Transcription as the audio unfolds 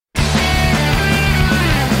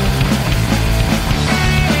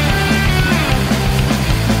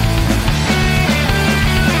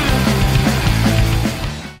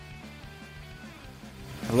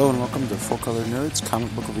Color Nerds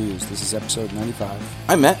Comic Book Reviews. This is episode 95.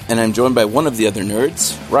 I'm Matt, and I'm joined by one of the other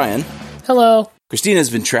nerds, Ryan. Hello. Christina's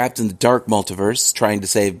been trapped in the dark multiverse, trying to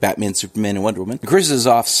save Batman, Superman, and Wonder Woman. And Chris is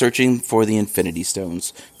off searching for the Infinity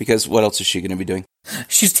Stones, because what else is she going to be doing?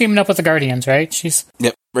 She's teaming up with the Guardians, right?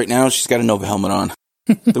 Yep, right now she's got a Nova helmet on.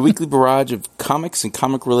 The weekly barrage of comics and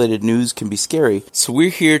comic-related news can be scary, so we're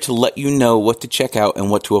here to let you know what to check out and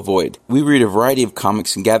what to avoid. We read a variety of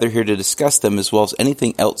comics and gather here to discuss them as well as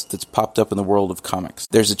anything else that's popped up in the world of comics.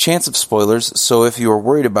 There's a chance of spoilers, so if you are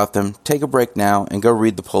worried about them, take a break now and go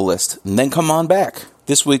read the pull list, and then come on back.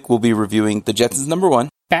 This week we'll be reviewing the Jetsons number 1,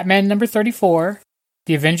 Batman number 34,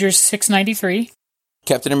 The Avengers 693,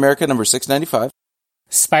 Captain America number 695,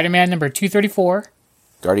 Spider-Man number 234,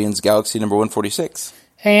 Guardians Galaxy number 146,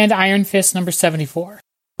 and Iron Fist number 74.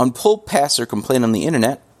 On Pull, Pass, or Complain on the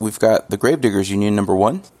Internet, we've got The Gravediggers Union number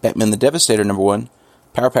 1, Batman the Devastator number 1,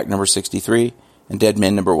 Power Pack number 63, and Dead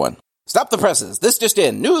Man number 1. Stop the presses! This just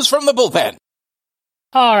in! News from the bullpen!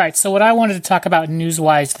 Alright, so what I wanted to talk about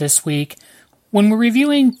news-wise this week, when we're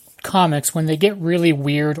reviewing comics, when they get really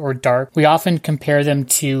weird or dark, we often compare them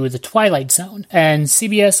to The Twilight Zone. And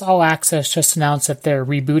CBS All Access just announced that they're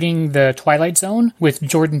rebooting The Twilight Zone with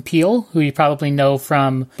Jordan Peele, who you probably know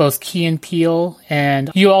from both Key and Peele,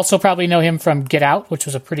 and you also probably know him from Get Out, which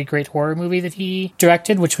was a pretty great horror movie that he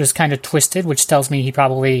directed, which was kind of twisted, which tells me he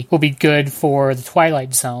probably will be good for The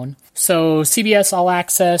Twilight Zone. So CBS All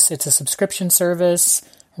Access, it's a subscription service.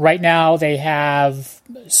 Right now, they have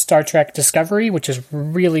Star Trek Discovery, which is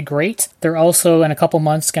really great. They're also, in a couple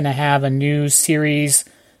months, going to have a new series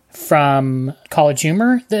from College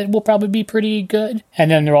Humor that will probably be pretty good. And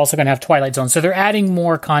then they're also going to have Twilight Zone. So they're adding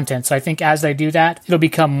more content. So I think as they do that, it'll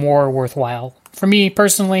become more worthwhile. For me,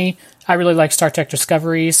 personally, I really like Star Trek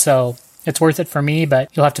Discovery, so it's worth it for me, but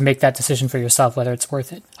you'll have to make that decision for yourself whether it's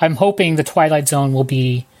worth it. I'm hoping the Twilight Zone will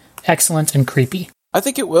be excellent and creepy. I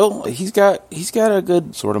think it will. He's got a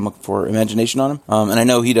good sort of for imagination on him. And I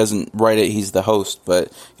know he doesn't write it, he's the host,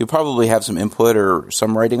 but he'll probably have some input or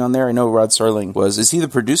some writing on there. I know Rod Serling is he the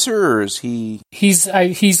producer or is he? He's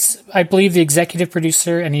I believe the executive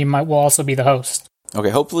producer, and will also be the host. Okay,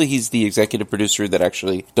 hopefully he's the executive producer that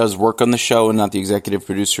actually does work on the show and not the executive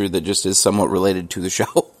producer that just is somewhat related to the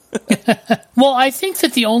show. Well, I think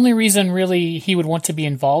that the only reason really he would want to be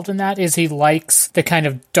involved in that is he likes the kind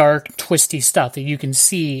of dark, twisty stuff that you can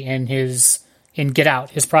see in Get Out,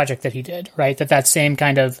 his project that he did, right? That same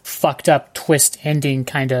kind of fucked up twist ending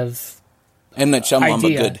kind of and that Shyamalan, but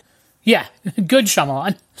good. Yeah, good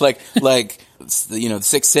Shyamalan. like The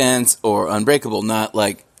Sixth Sense or Unbreakable, not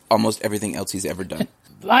like almost everything else he's ever done.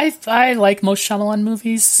 I like most Shyamalan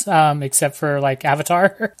movies, except for like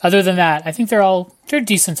Avatar. Other than that, I think they're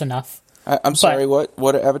decent enough. I'm sorry,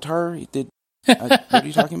 what Avatar did? What are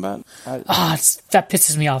you talking about? That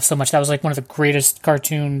pisses me off so much. That was like one of the greatest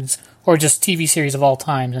cartoons or just TV series of all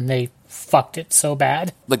time, and they fucked it so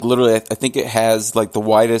bad. Like literally, I think it has like the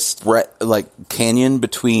widest canyon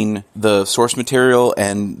between the source material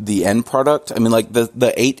and the end product. I mean, like the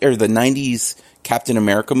 90s Captain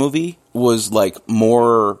America movie was like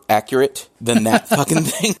more accurate than that fucking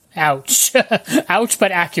thing. Ouch. Ouch,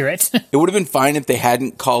 but accurate. It would have been fine if they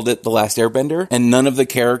hadn't called it The Last Airbender, and none of the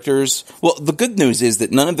characters... Well, the good news is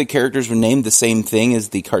that none of the characters were named the same thing as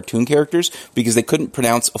the cartoon characters because they couldn't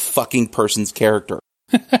pronounce a fucking person's character.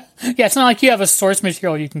 Yeah, it's not like you have a source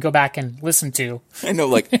material you can go back and listen to. I know,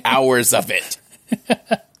 like hours of it.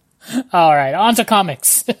 All right, on to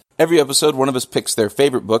comics. Every episode, one of us picks their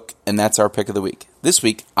favorite book, and that's our pick of the week. This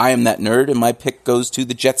week, I am that nerd, and my pick goes to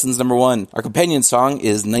The Jetsons number 1. Our companion song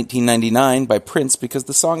is 1999 by Prince because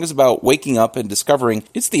the song is about waking up and discovering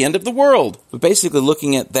it's the end of the world. But basically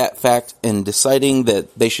looking at that fact and deciding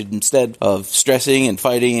that they should, instead of stressing and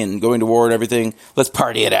fighting and going to war and everything, let's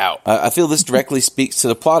party it out. I feel this directly speaks to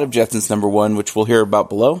the plot of Jetsons number 1, which we'll hear about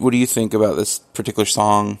below. What do you think about this particular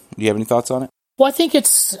song? Do you have any thoughts on it? Well, I think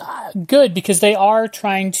it's good because they are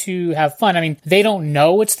trying to have fun. I mean, they don't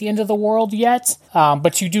know it's the end of the world yet,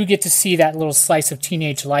 but you do get to see that little slice of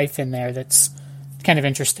teenage life in there that's kind of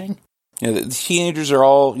interesting. Yeah, the teenagers are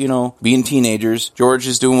all, being teenagers. George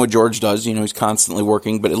is doing what George does. He's constantly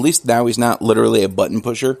working, but at least now he's not literally a button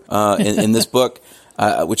pusher in this book,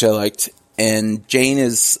 which I liked. And Jane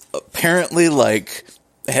is apparently like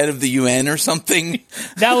head of the UN or something.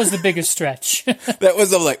 That was the biggest stretch. That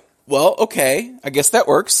was like, well, okay, I guess that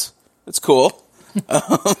works. That's cool.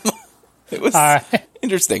 It was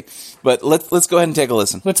interesting. But let's go ahead and take a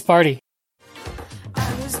listen. Let's party.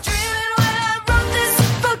 I was dreaming when I wrote this.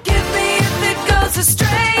 Forgive me if it goes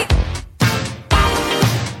astray.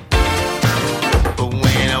 But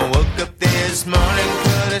when I woke up this morning,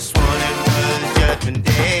 could have sworn it was Judgment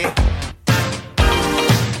Day.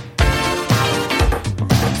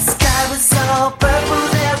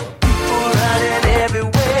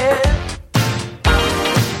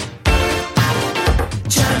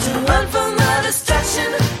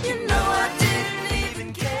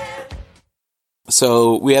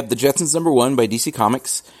 So we have The Jetsons #1 by DC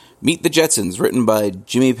Comics. Meet the Jetsons, written by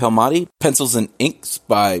Jimmy Palmiotti. Pencils and inks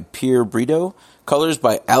by Pierre Brito. Colors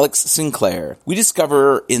by Alex Sinclair. We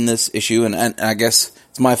discover in this issue, and I guess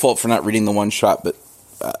it's my fault for not reading the one-shot, but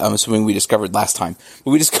I'm assuming we discovered last time.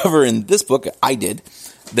 But we discover in this book, I did,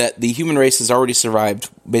 that the human race has already survived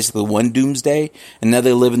basically one doomsday, and now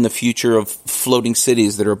they live in the future of floating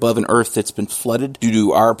cities that are above an Earth that's been flooded due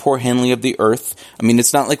to our poor handling of the Earth. I mean,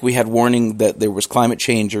 it's not like we had warning that there was climate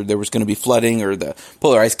change or there was going to be flooding or the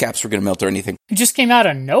polar ice caps were going to melt or anything. It just came out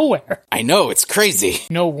of nowhere. I know, it's crazy.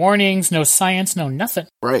 No warnings, no science, no nothing.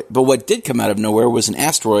 Right, but what did come out of nowhere was an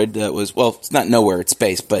asteroid that was, well, it's not nowhere, it's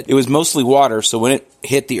space, but it was mostly water, so when it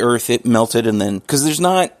hit the Earth, it melted, and then, because there's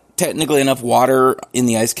not technically enough water in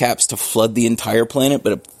the ice caps to flood the entire planet,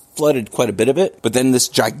 but it flooded quite a bit of it. But then this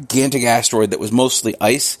gigantic asteroid that was mostly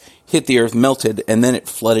ice hit the Earth, melted, and then it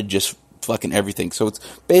flooded just fucking everything. So it's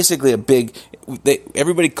basically a big...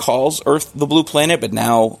 everybody calls Earth the blue planet, but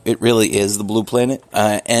now it really is the blue planet.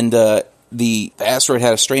 The asteroid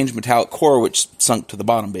had a strange metallic core which sunk to the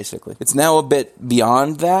bottom, basically. It's now a bit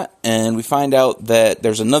beyond that, and we find out that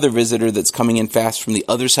there's another visitor that's coming in fast from the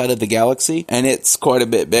other side of the galaxy, and it's quite a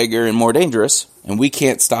bit bigger and more dangerous, and we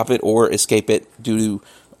can't stop it or escape it due to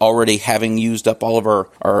already having used up all of our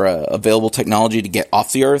available technology to get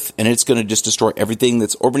off the Earth, and it's going to just destroy everything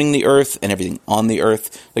that's orbiting the Earth and everything on the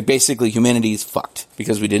Earth. Like, basically, humanity's fucked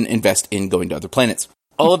because we didn't invest in going to other planets.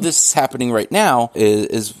 All of this is happening right now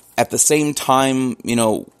is at the same time,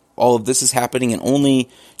 all of this is happening, and only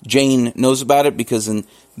Jane knows about it, because in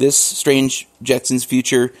this strange Jetsons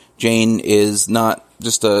future, Jane is not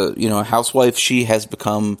just a housewife. She has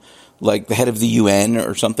become like the head of the UN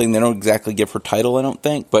or something. They don't exactly give her title, I don't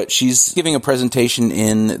think, but she's giving a presentation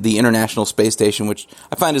in the International Space Station, which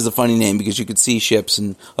I find is a funny name because you could see ships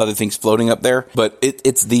and other things floating up there, but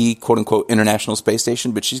it's the quote-unquote International Space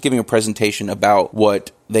Station. But she's giving a presentation about what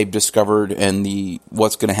they've discovered and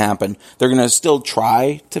what's going to happen. They're going to still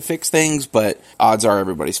try to fix things, but odds are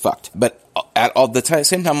everybody's fucked. But at the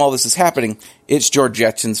same time all this is happening, it's George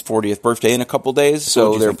Jetson's 40th birthday in a couple days,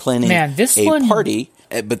 so they're planning a party.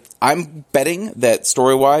 But I'm betting that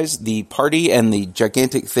story-wise, the party and the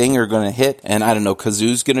gigantic thing are going to hit, and I don't know,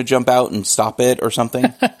 Kazoo's going to jump out and stop it or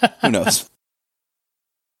something. Who knows?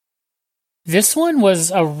 This one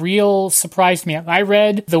was a real surprise to me. I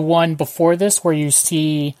read the one before this where you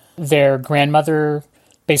see their grandmother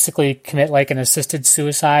basically commit like an assisted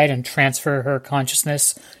suicide and transfer her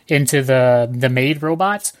consciousness into the maid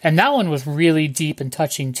robots. And that one was really deep and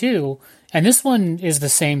touching too. And this one is the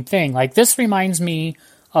same thing. Like, this reminds me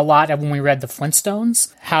a lot of when we read the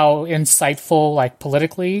Flintstones, how insightful, like,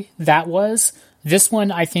 politically that was. This one,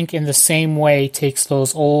 I think, in the same way, takes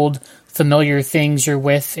those old familiar things you're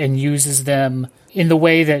with and uses them in the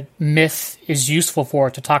way that myth is useful for,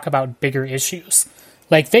 to talk about bigger issues.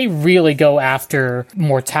 Like, they really go after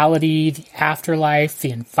mortality, the afterlife,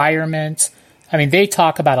 the environment. I mean, they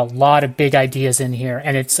talk about a lot of big ideas in here,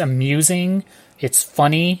 and it's amusing. It's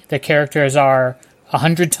funny. The characters are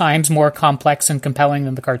 100 times more complex and compelling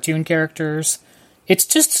than the cartoon characters. It's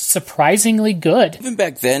just surprisingly good. Even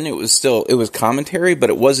back then, it was commentary, but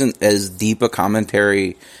it wasn't as deep a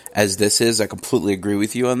commentary as this is. I completely agree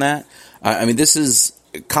with you on that.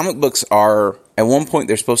 Comic books are, at one point,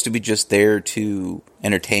 they're supposed to be just there to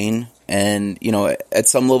entertain. And, at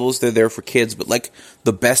some levels, they're there for kids. But, like,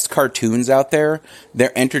 the best cartoons out there,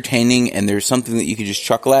 they're entertaining and there's something that you can just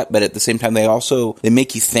chuckle at. But at the same time, they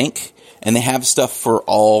make you think. And they have stuff for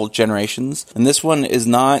all generations. And this one is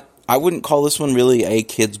not... I wouldn't call this one really a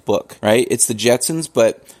kid's book, right? It's the Jetsons,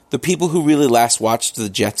 but the people who really last watched the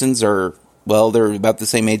Jetsons are, well, they're about the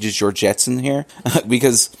same age as George Jetson here.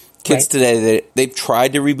 Because kids today, they've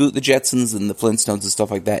tried to reboot the Jetsons and the Flintstones and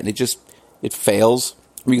stuff like that, and it fails.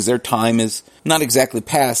 Because their time is not exactly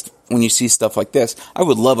past when you see stuff like this. I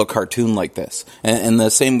would love a cartoon like this. And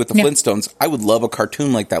the same with the Flintstones. I would love a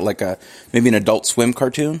cartoon like that, like maybe an Adult Swim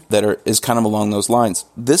cartoon that is kind of along those lines.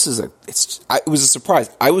 It was a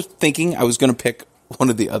surprise. I was thinking I was going to pick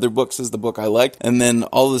one of the other books as the book I liked, and then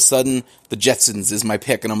all of a sudden, the Jetsons is my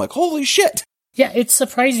pick, and I'm like, holy shit! Yeah, it's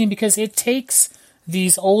surprising because it takes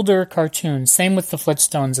these older cartoons, same with the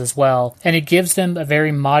Flintstones as well, and it gives them a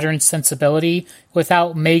very modern sensibility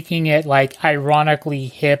without making it, like, ironically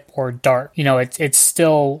hip or dark. It's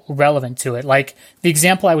still relevant to it. Like, the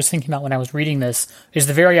example I was thinking about when I was reading this is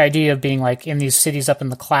the very idea of being, like, in these cities up in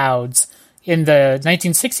the clouds. In the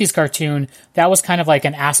 1960s cartoon, that was kind of like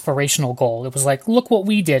an aspirational goal. It was like, look what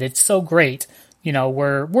we did. It's so great.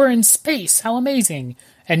 We're in space. How amazing.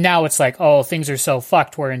 And now it's like, oh, things are so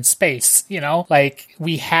fucked, we're in space, Like,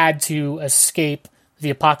 we had to escape the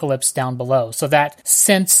apocalypse down below. So that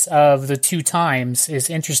sense of the two times is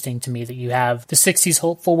interesting to me, that you have the 60s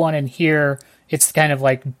hopeful one, and here it's kind of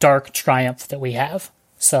like dark triumph that we have.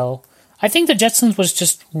 So I think the Jetsons was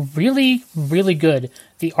just really, really good.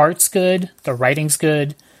 The art's good. The writing's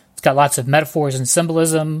good. It's got lots of metaphors and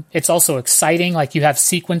symbolism. It's also exciting. Like, you have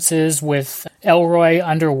sequences with Elroy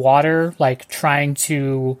underwater, like trying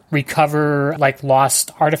to recover like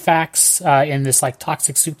lost artifacts in this like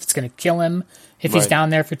toxic suit that's going to kill him if he's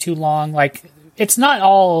down there for too long. Like, it's not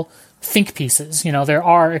all think pieces. You know, there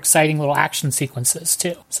are exciting little action sequences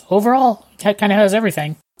too. So overall, it kind of has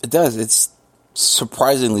everything. It does. It's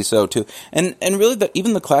surprisingly so too, and really,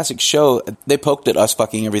 even the classic show, they poked at us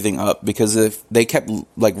fucking everything up, because if they kept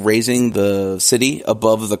like raising the city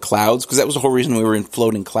above the clouds, because that was the whole reason we were in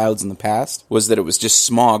floating clouds in the past, was that it was just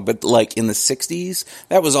smog. But like in the 60s,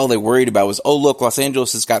 that was all they worried about, was, oh look, Los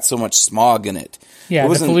Angeles has got so much smog in it. Yeah,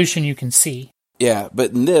 the pollution you can see. Yeah,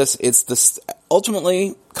 but in this, it's this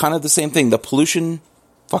ultimately kind of the same thing. The pollution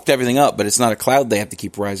fucked everything up, but it's not a cloud they have to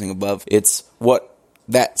keep rising above. It's what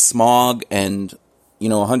that smog and,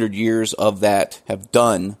 100 years of that have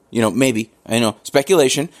done. Maybe,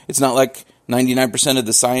 speculation. It's not like 99% of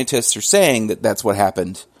the scientists are saying that that's what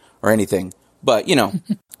happened or anything. But,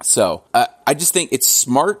 so I just think it's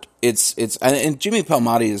smart. And Jimmy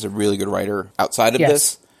Palmiotti is a really good writer outside of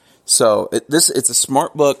this. So it's a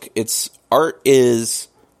smart book. Its art is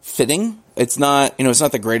fitting. It's not, it's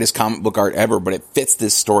not the greatest comic book art ever, but it fits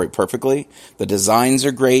this story perfectly. The designs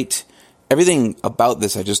are great. Everything about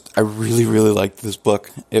this, I really, really liked this book.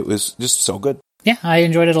 It was just so good. Yeah, I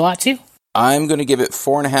enjoyed it a lot too. I'm going to give it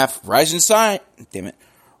 4.5. Rise and shine. Damn it.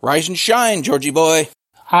 Rise and shine, Georgie boy.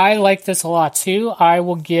 I like this a lot too. I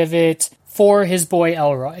will give it 4 his boy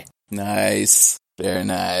Elroy. Nice. Very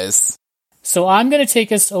nice. So I'm going to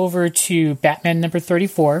take us over to Batman number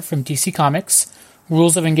 34 from DC Comics,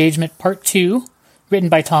 Rules of Engagement Part 2, written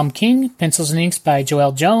by Tom King, pencils and inks by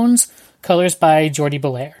Joel Jones, colors by Jordi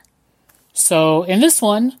Belair. So in this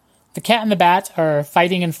one, the Cat and the Bat are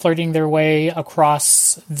fighting and flirting their way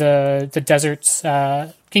across the desert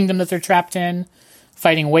kingdom that they're trapped in,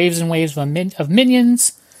 fighting waves and waves of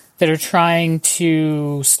minions that are trying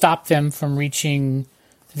to stop them from reaching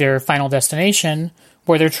their final destination,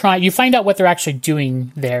 where you find out what they're actually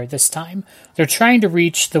doing there this time. They're trying to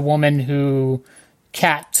reach the woman who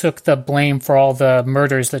Cat took the blame for all the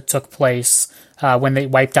murders that took place when they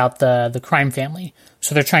wiped out the crime family.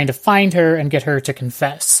 So they're trying to find her and get her to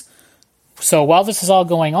confess. So while this is all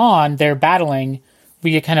going on, they're battling. We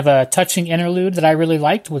get kind of a touching interlude that I really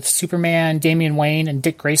liked with Superman, Damian Wayne, and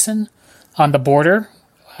Dick Grayson on the border.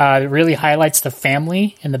 It really highlights the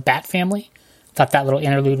family and the Bat family. Thought that little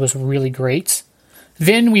interlude was really great.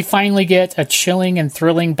 Then we finally get a chilling and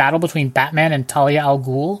thrilling battle between Batman and Talia al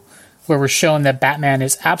Ghul, where we're shown that Batman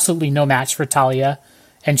is absolutely no match for Talia,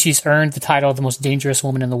 and she's earned the title of the most dangerous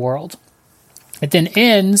woman in the world. It then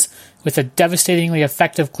ends with a devastatingly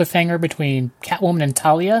effective cliffhanger between Catwoman and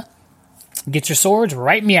Talia. Get your swords,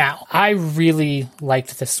 right meow. I really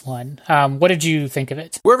liked this one. What did you think of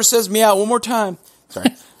it? Whoever says meow one more time. Sorry.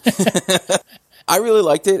 I really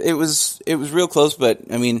liked it. It was real close,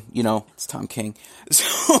 but I mean, it's Tom King.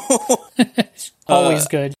 So always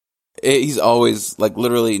good. He's always, like,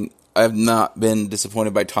 literally, I've not been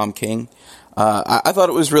disappointed by Tom King. I thought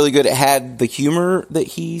it was really good. It had the humor that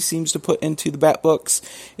he seems to put into the Bat books.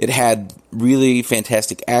 It had really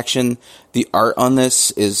fantastic action. The art on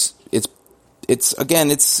this is it's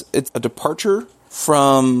a departure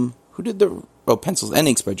from who did the pencils and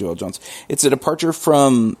inks by Joel Jones. It's a departure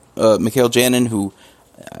from Mikhail Janin, who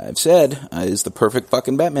I've said is the perfect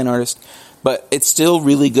fucking Batman artist. But it's still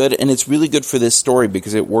really good, and it's really good for this story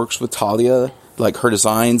because it works with Talia. Like, her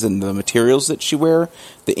designs and the materials that she wear,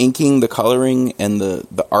 the inking, the coloring, and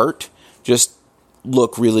the art just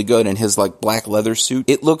look really good. And his, like, black leather suit,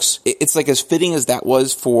 it's like as fitting as that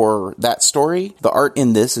was for that story. The art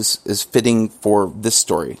in this is fitting for this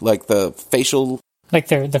story. Like, the facial... Like,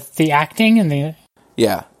 the acting and the...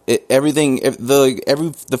 Yeah.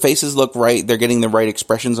 The faces look right. They're getting the right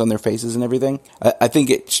expressions on their faces and everything. I think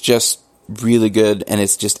it's just really good, and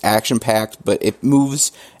it's just action-packed, but it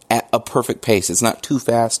moves at a perfect pace. It's not too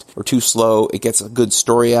fast or too slow. It gets a good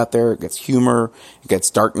story out there. It gets humor. It gets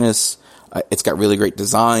darkness. It's got really great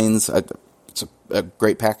designs. It's a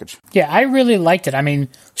great package. Yeah, I really liked it. I mean,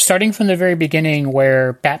 starting from the very beginning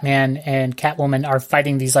where Batman and Catwoman are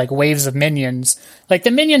fighting these, like, waves of minions, like,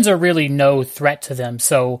 the minions are really no threat to them.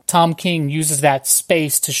 So Tom King uses that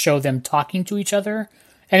space to show them talking to each other.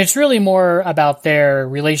 And it's really more about their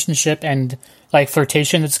relationship and like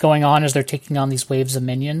flirtation that's going on as they're taking on these waves of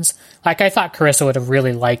minions. Like, I thought Carissa would have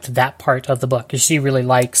really liked that part of the book, because she really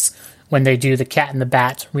likes when they do the cat and the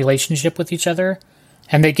bat relationship with each other.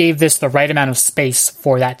 And they gave this the right amount of space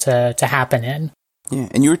for that to happen in. Yeah,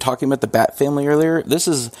 and you were talking about the Bat family earlier. This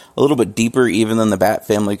is a little bit deeper even than the Bat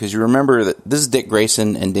family, because you remember that this is Dick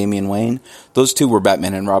Grayson and Damian Wayne. Those two were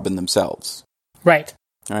Batman and Robin themselves. Right.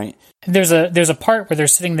 All right. There's a part where they're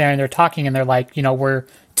sitting there and they're talking and they're like, we're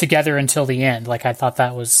together until the end. Like, I thought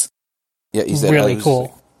that was he said, really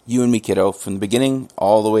cool. You and me, kiddo, from the beginning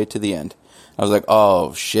all the way to the end. I was like,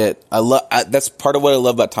 oh, shit. That's part of what I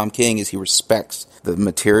love about Tom King, is he respects the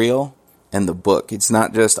material and the book. It's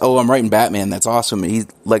not just, I'm writing Batman, that's awesome. He's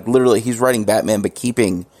like, literally, he's writing Batman, but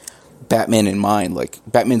keeping Batman in mind. Like,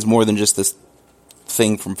 Batman's more than just this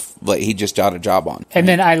thing from, like, he just got a job on. And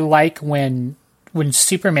then I like when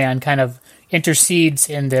Superman kind of intercedes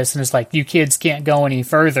in this and is like, you kids can't go any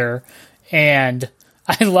further. And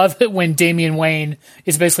I love it when Damian Wayne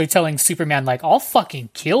is basically telling Superman, like, I'll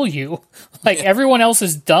fucking kill you. Like, everyone else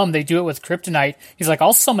is dumb. They do it with kryptonite. He's like,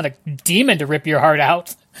 I'll summon a demon to rip your heart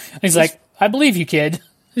out. And he's like, I believe you, kid.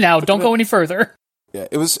 Now, don't go any further. Yeah,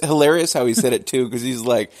 it was hilarious how he said it, too, because he's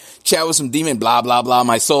like, chat with some demon, blah, blah, blah,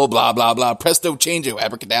 my soul, blah, blah, blah, presto, changeo,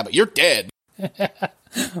 abracadabra, you're dead.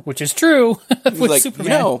 Which is true with like,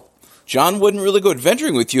 Superman. John wouldn't really go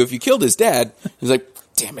adventuring with you if you killed his dad. He's like,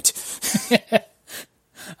 damn it.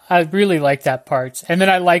 I really like that part. And then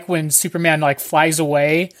I like when Superman, like, flies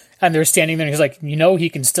away and they're standing there and he's like, he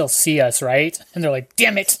can still see us, right? And they're like,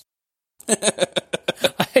 damn it.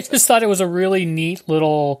 I just thought it was a really neat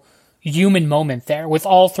little human moment there with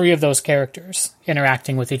all three of those characters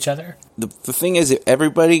interacting with each other. The thing is, if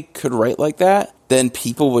everybody could write like that, then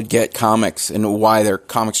people would get comics and why their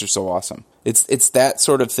comics are so awesome. It's that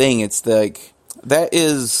sort of thing. It's like, that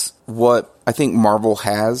is what I think Marvel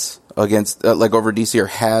has against, over DC, or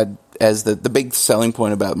had as the big selling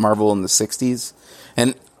point about Marvel in the 60s.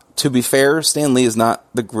 And to be fair, Stan Lee is not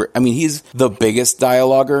he's the biggest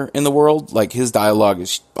dialoguer in the world. Like, his dialogue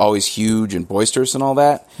is always huge and boisterous and all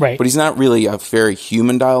that. Right. But he's not really a very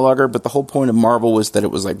human dialoguer. But the whole point of Marvel was that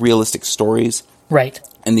it was like realistic stories. Right.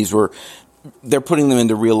 And they're putting them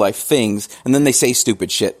into real life things. And then they say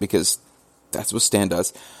stupid shit because that's what Stan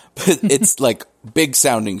does. But it's like big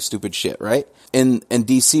sounding stupid shit, right? And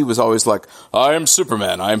DC was always like, I am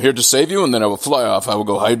Superman, I am here to save you, and then I will fly off, I will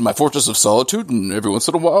go hide in my fortress of solitude, and every once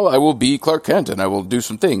in a while I will be Clark Kent, and I will do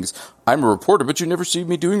some things. I'm a reporter, but you never see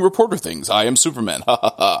me doing reporter things. I am Superman, ha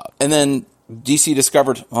ha ha. And then DC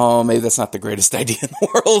discovered, maybe that's not the greatest idea in the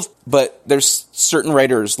world, but there's certain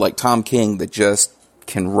writers like Tom King that just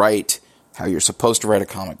can write how you're supposed to write a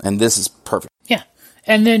comic, and this is perfect. Yeah.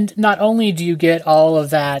 And then not only do you get all of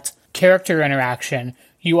that character interaction,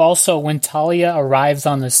 you also, when Talia arrives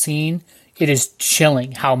on the scene, it is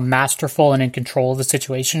chilling how masterful and in control of the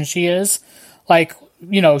situation she is. Like,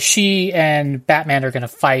 she and Batman are going to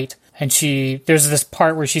fight, and there's this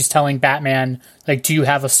part where she's telling Batman, like, do you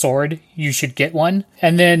have a sword? You should get one.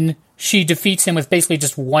 And then she defeats him with basically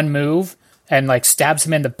just one move, and, like, stabs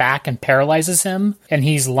him in the back and paralyzes him, and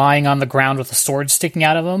he's lying on the ground with a sword sticking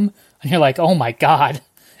out of him. And you're like, oh my god.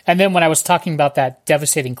 And then when I was talking about that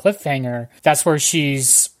devastating cliffhanger, that's where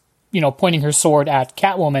she's, pointing her sword at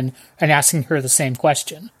Catwoman and asking her the same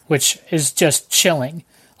question, which is just chilling.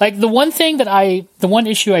 Like, the one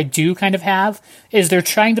issue I do kind of have is they're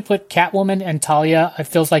trying to put Catwoman and Talia, it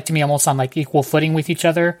feels like to me, almost on, like, equal footing with each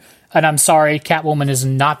other. And I'm sorry, Catwoman is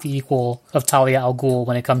not the equal of Talia al Ghul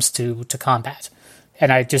when it comes to combat.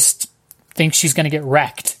 And I just think she's going to get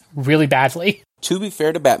wrecked really badly. To be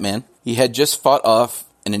fair to Batman, he had just fought off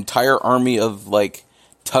an entire army of, like,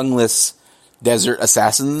 tongueless desert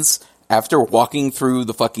assassins after walking through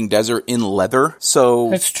the fucking desert in leather.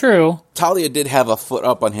 So it's true. Talia did have a foot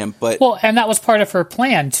up on him, but... Well, and that was part of her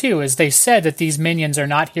plan, too, is they said that these minions are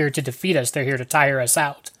not here to defeat us, they're here to tire us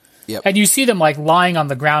out. Yep. And you see them, like, lying on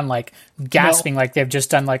the ground, like, gasping, like they've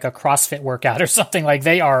just done, like, a CrossFit workout or something. Like,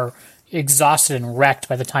 they are exhausted and wrecked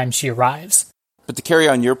by the time she arrives. But to carry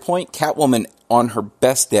on your point, Catwoman, on her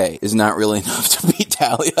best day, is not really enough to beat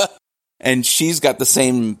Talia. And she's got the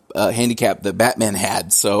same handicap that Batman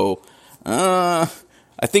had, so... I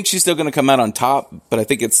think she's still going to come out on top, but I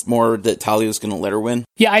think it's more that Talia's going to let her win.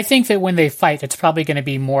 Yeah, I think that when they fight, it's probably going to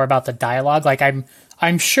be more about the dialogue. Like,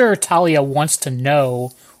 I'm sure Talia wants to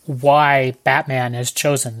know why Batman has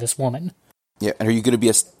chosen this woman. Yeah, and are you going to be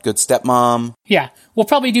a good stepmom? Yeah, we'll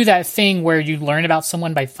probably do that thing where you learn about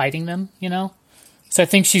someone by fighting them, So I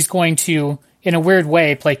think she's going to, in a weird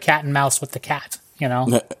way, play cat and mouse with the cat,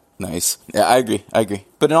 Nice. Yeah, I agree.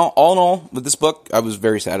 But all in all, with this book, I was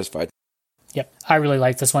very satisfied. Yep, I really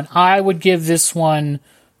like this one. I would give this one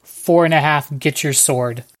 4.5. Get your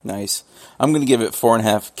sword. Nice. I'm going to give it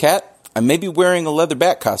 4.5. Kat, I may be wearing a leather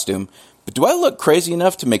bat costume, but do I look crazy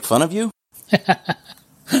enough to make fun of you?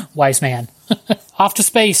 Wise man. Off to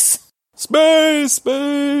space. Space,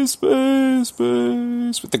 space, space,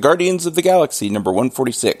 space. With the Guardians of the Galaxy, number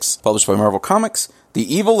 146. Published by Marvel Comics,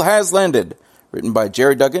 The Evil Has Landed. Written by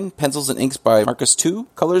Jerry Duggan, pencils and inks by Marcus Tu,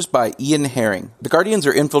 colors by Ian Herring. The Guardians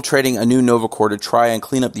are infiltrating a new Nova Corps to try and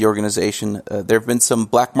clean up the organization. There have been some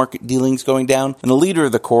black market dealings going down, and the leader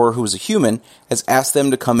of the Corps, who is a human, has asked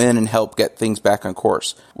them to come in and help get things back on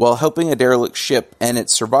course. While helping a derelict ship and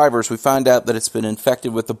its survivors, we find out that it's been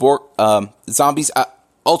infected with the zombies,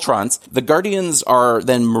 Ultrons. The Guardians are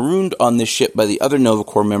then marooned on this ship by the other Nova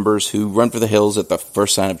Corps members who run for the hills at the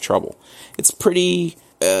first sign of trouble. It's pretty...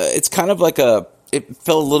 it's kind of like it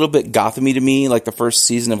felt a little bit Gotham-y to me, like the first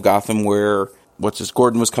season of Gotham where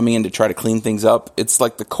Gordon was coming in to try to clean things up. It's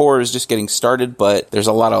like the Corps is just getting started, but there's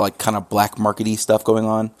a lot of like kind of black market-y stuff going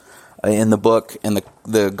on in the book, and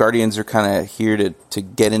the Guardians are kind of here to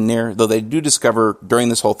get in there, though they do discover during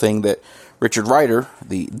this whole thing that Richard Rider,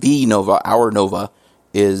 the Nova, our Nova,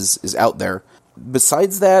 is out there.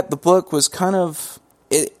 Besides that, the book was kind of...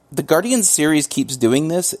 the Guardians series keeps doing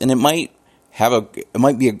this, and it might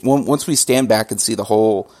be once we stand back and see the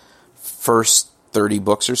whole first 30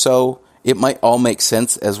 books or so, it might all make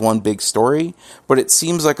sense as one big story, but it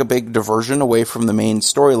seems like a big diversion away from the main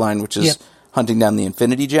storyline, which is hunting down the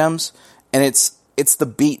Infinity Gems, and it's the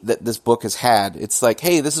beat that this book has had. It's like,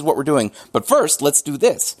 hey, this is what we're doing, but first, let's do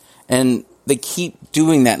this. And they keep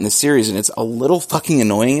doing that in the series, and it's a little fucking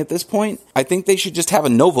annoying at this point. I think they should just have a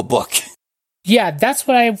Nova book. Yeah, that's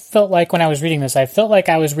what I felt like when I was reading this. I felt like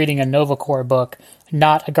I was reading a Nova Corps book,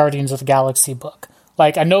 not a Guardians of the Galaxy book.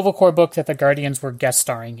 Like a Nova Corps book that the Guardians were guest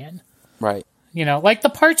starring in. Right. You know, like the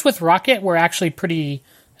parts with Rocket were actually pretty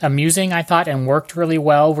amusing, I thought, and worked really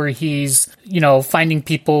well, where he's, finding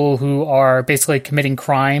people who are basically committing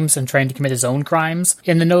crimes and trying to commit his own crimes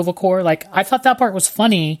in the Nova Corps. Like, I thought that part was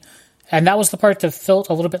funny, and that was the part that felt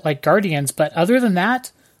a little bit like Guardians, but other than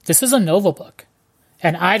that, this is a Nova book.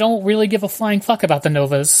 And I don't really give a flying fuck about the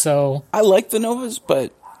Novas, so... I like the Novas,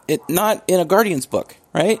 but not in a Guardians book,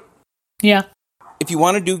 right? Yeah. If you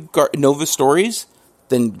want to do Nova stories,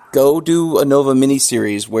 then go do a Nova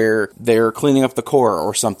miniseries where they're cleaning up the Corps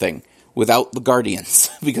or something without the Guardians.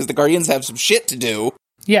 Because the Guardians have some shit to do.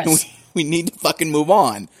 Yes. We need to fucking move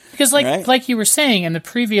on. Because like you were saying, in the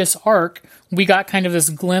previous arc, we got kind of this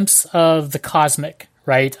glimpse of the cosmic,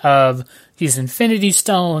 right? Of these Infinity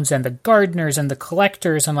Stones and the Gardeners and the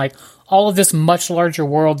Collectors and like all of this much larger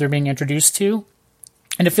world they're being introduced to.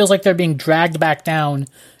 And it feels like they're being dragged back down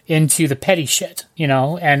into the petty shit,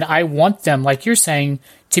 And I want them, like you're saying,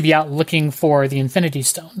 to be out looking for the Infinity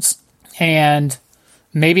Stones. And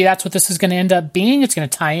maybe that's what this is going to end up being. It's going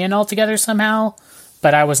to tie in all together somehow.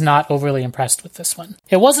 But I was not overly impressed with this one.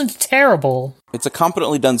 It wasn't terrible. It's a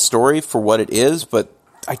competently done story for what it is, but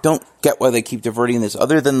I don't get why they keep diverting this,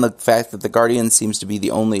 other than the fact that the Guardians seems to be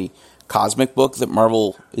the only cosmic book that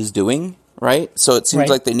Marvel is doing, right? So it seems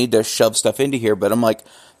like they need to shove stuff into here, but I'm like,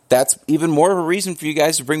 that's even more of a reason for you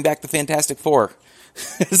guys to bring back the Fantastic Four.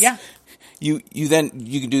 Yeah. You can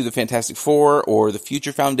do the Fantastic Four or the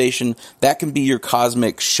Future Foundation. That can be your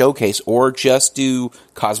Cosmic Showcase, or just do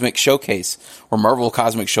Cosmic Showcase, or Marvel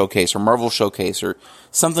Cosmic Showcase, or Marvel Showcase, or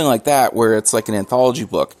something like that, where it's like an anthology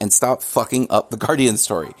book, and stop fucking up the Guardian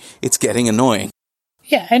story. It's getting annoying.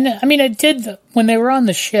 Yeah, and I mean, when they were on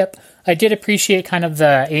the ship, I did appreciate kind of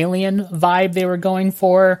the alien vibe they were going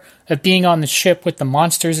for, of being on the ship with the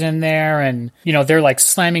monsters in there, and, they're like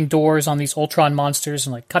slamming doors on these Ultron monsters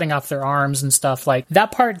and like cutting off their arms and stuff. Like,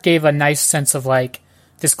 that part gave a nice sense of like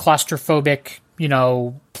this claustrophobic,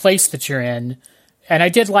 place that you're in. And I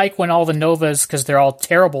did like when all the Novas, because they're all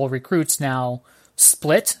terrible recruits now,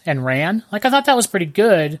 split and ran. Like, I thought that was pretty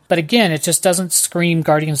good, but again, it just doesn't scream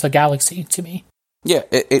Guardians of the Galaxy to me. Yeah,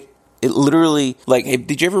 it literally, like,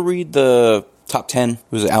 did you ever read the Top 10? It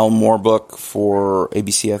was an Alan Moore book for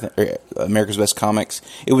ABC, I think, or America's Best Comics.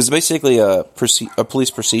 It was basically a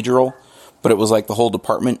police procedural, but it was like the whole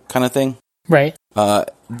department kind of thing. Right.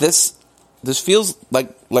 This feels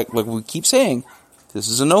like we keep saying, this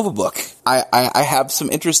is a Nova book. I have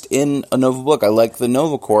some interest in a Nova book. I like the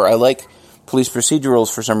Nova Corps. I like police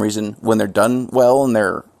procedurals for some reason when they're done well and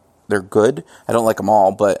they're good. I don't like them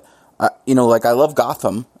all, but I love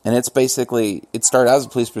Gotham, and it's basically, it started out as a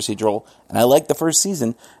police procedural, and I like the first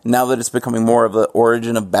season. Now that it's becoming more of the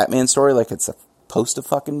origin of Batman story, like it's supposed to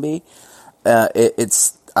fucking be, I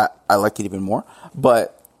like it even more.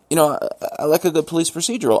 But I like a good police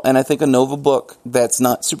procedural, and I think a Nova book that's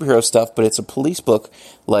not superhero stuff, but it's a police book,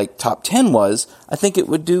 like Top 10 was, I think it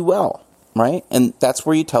would do well, right? And that's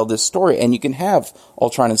where you tell this story, and you can have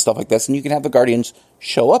Ultron and stuff like this, and you can have the Guardians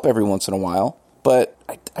show up every once in a while, but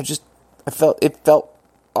I felt it felt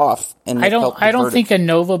off, and I don't think a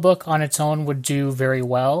Nova book on its own would do very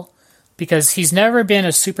well, because he's never been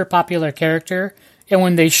a super popular character. And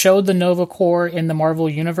when they showed the Nova Corps in the Marvel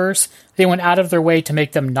Universe, they went out of their way to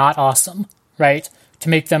make them not awesome, right? To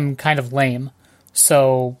make them kind of lame.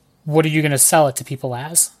 So what are you going to sell it to people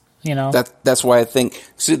as? That's why I think...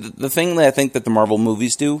 See, the thing that I think that the Marvel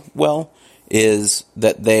movies do well is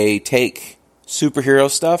that they take superhero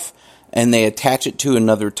stuff and they attach it to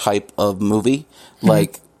another type of movie.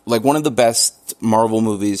 Like one of the best Marvel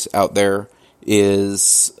movies out there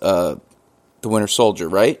is The Winter Soldier,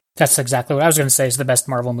 right? That's exactly what I was going to say is the best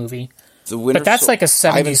Marvel movie. But that's like a 70s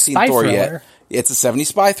I haven't seen spy Thor thriller. Yet. It's a 70s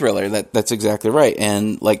spy thriller. That's exactly right.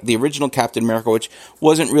 And like the original Captain America, which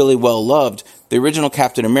wasn't really well loved, the original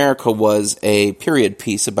Captain America was a period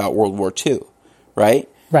piece about World War II, right?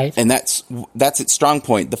 Right. And that's its strong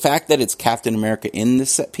point. The fact that it's Captain America in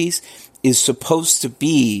this set piece is supposed to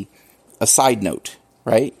be a side note,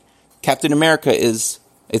 right? Captain America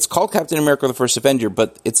it's called Captain America the First Avenger,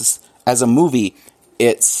 but as a movie,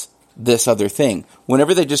 it's this other thing.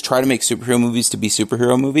 Whenever they just try to make superhero movies to be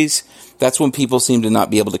superhero movies, that's when people seem to not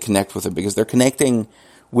be able to connect with it, because they're connecting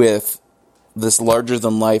with this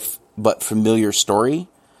larger-than-life but familiar story.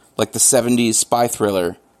 Like the 70s spy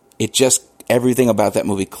thriller, everything about that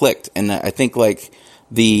movie clicked. And I think like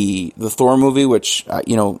the Thor movie, which,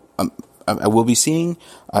 I will be seeing,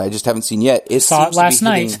 I just haven't seen yet. Saw it last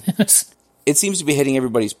night. It seems to be hitting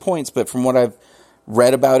everybody's points, but from what I've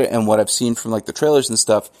read about it and what I've seen from like the trailers and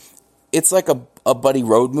stuff, it's like a buddy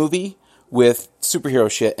road movie with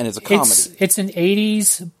superhero shit, and it's a comedy. It's an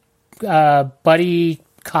 80s buddy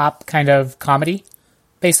cop kind of comedy,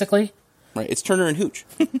 basically. Right. It's Turner and Hooch.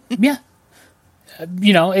 Yeah.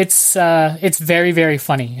 It's very, very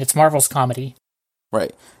funny. It's Marvel's comedy.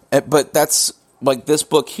 Right. But that's like this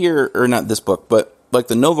book here, or not this book, but like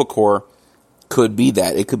the Nova Corps could be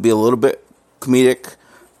that. It could be a little bit comedic,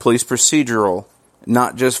 police procedural,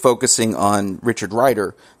 not just focusing on Richard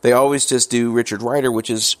Rider. They always just do Richard Rider,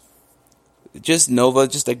 which is just Nova,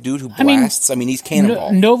 just a dude who blasts. He's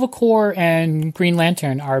Cannonball. Nova Corps and Green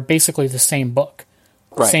Lantern are basically the same book.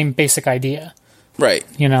 Right. Same basic idea. Right.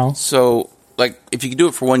 So, like, if you can do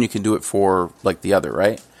it for one, you can do it for, like, the other,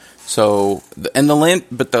 right? So, but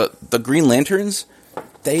the Green Lanterns,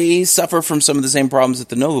 they suffer from some of the same problems that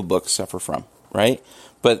the Nova books suffer from, right?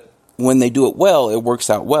 But when they do it well, it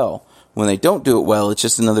works out well. When they don't do it well, it's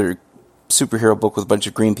just another superhero book with a bunch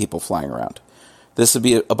of green people flying around. This would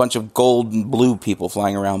be a bunch of gold and blue people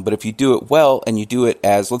flying around. But if you do it well, and you do it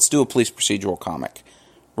as, let's do a police procedural comic,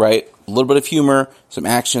 right? A little bit of humor, some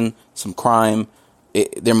action, some crime.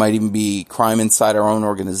 There might even be crime inside our own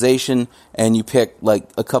organization. And you pick, like,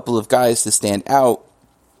 a couple of guys to stand out.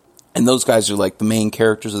 And those guys are, like, the main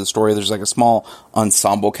characters of the story. There's, like, a small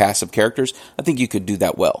ensemble cast of characters. I think you could do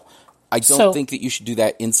that well. I don't think that you should do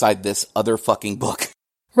that inside this other fucking book.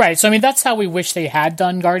 Right, so that's how we wish they had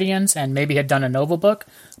done Guardians, and maybe had done a Nova book.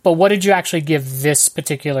 But what did you actually give this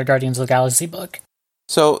particular Guardians of the Galaxy book?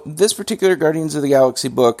 So, this particular Guardians of the Galaxy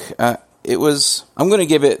book, I'm going to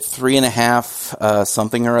give it 3.5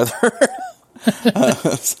 something or other.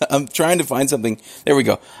 I'm trying to find something. There we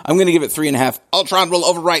go. I'm going to give it 3.5. Ultron will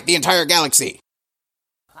overwrite the entire galaxy.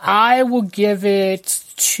 I will give it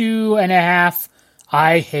 2.5.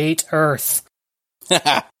 I hate Earth. Who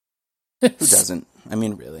doesn't?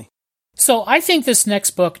 Really. So I think this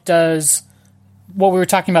next book does what we were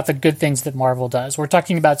talking about, the good things that Marvel does. We're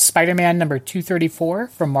talking about Spider-Man number 234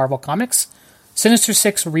 from Marvel Comics, Sinister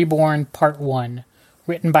Six Reborn Part 1,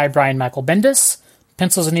 written by Brian Michael Bendis,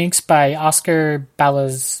 pencils and inks by Oscar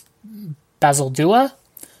Bazaldua,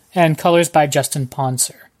 and colors by Justin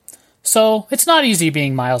Ponser. So it's not easy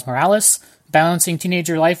being Miles Morales, balancing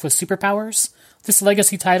teenager life with superpowers. This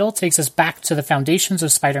legacy title takes us back to the foundations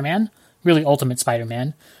of Spider-Man, really Ultimate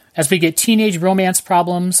Spider-Man, as we get teenage romance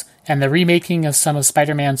problems and the remaking of some of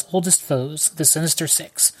Spider-Man's oldest foes, the Sinister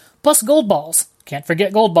Six. Plus Gold Balls. Can't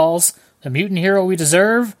forget Gold Balls, the mutant hero we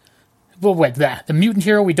deserve. The mutant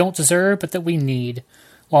hero we don't deserve, but that we need.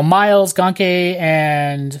 While Miles, Ganke,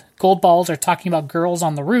 and Gold Balls are talking about girls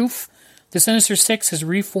on the roof, the Sinister Six is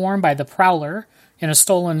reformed by the Prowler in a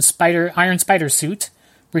stolen Iron Spider suit,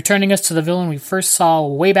 returning us to the villain we first saw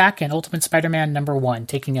way back in Ultimate Spider-Man number 1,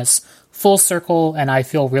 taking us full circle, and I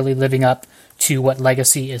feel really living up to what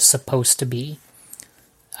Legacy is supposed to be.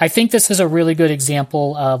 I think this is a really good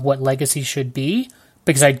example of what Legacy should be,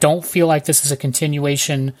 because I don't feel like this is a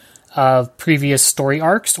continuation of previous story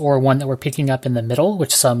arcs or one that we're picking up in the middle,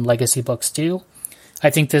 which some legacy books do. I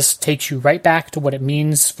think this takes you right back to what it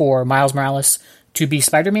means for Miles Morales to be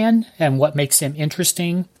Spider-Man and what makes him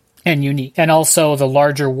interesting and unique. And also the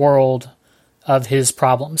larger world of his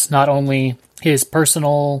problems, not only his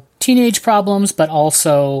personal teenage problems, but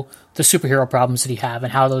also the superhero problems that he have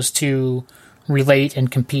and how those two relate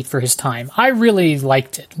and compete for his time. I really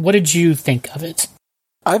liked it. What did you think of it?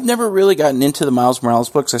 I've never really gotten into the Miles Morales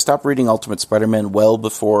books. I stopped reading Ultimate Spider-Man well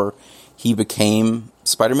before he became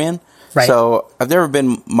Spider-Man. Right. So I've never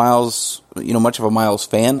been much of a Miles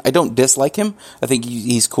fan. I don't dislike him. I think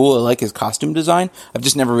he's cool. I like his costume design. I've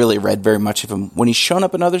just never really read very much of him. When he's shown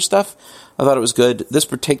up in other stuff, I thought it was good. This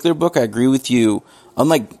particular book, I agree with you.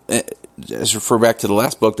 Unlike, as refer back to the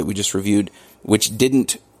last book that we just reviewed, which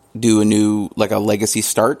didn't do a legacy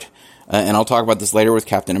start, and I'll talk about this later with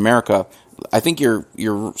Captain America. I think you're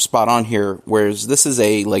spot on here, whereas this is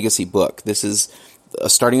a legacy book. This is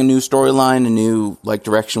starting a new storyline, a new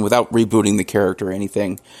direction without rebooting the character or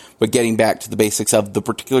anything, but getting back to the basics of the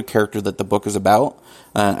particular character that the book is about.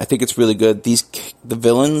 I think it's really good. The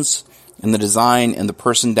villains and the design and the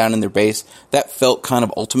person down in their base, that felt kind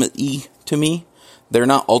of Ultimate-y to me. They're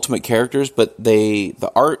not Ultimate characters, but the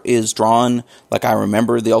art is drawn like I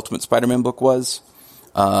remember the Ultimate Spider-Man book was.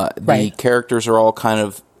 Right. The characters are all kind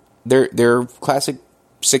of, they're classic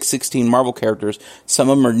 616 Marvel characters. Some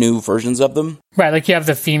of them are new versions of them. Right, like you have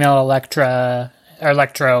the female Electro,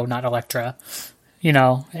 not Electra,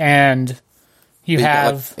 and you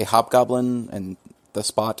have a Hobgoblin and the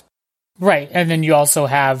Spot. Right, and then you also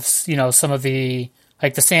have, some of the,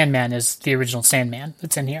 the Sandman is the original Sandman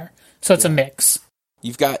that's in here. So it's a mix.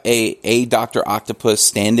 You've got a Dr. Octopus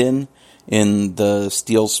stand-in in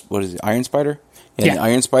the Iron Spider? Yeah, the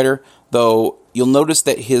Iron Spider. Though, you'll notice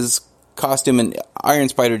that his costume, and Iron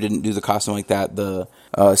Spider didn't do the costume like that. The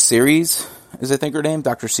Ceres is, I think, her name,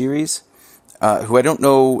 Dr. Ceres, who I don't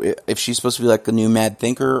know if she's supposed to be like a new Mad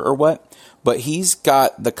Thinker or what, but he's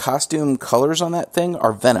got the costume colors on that thing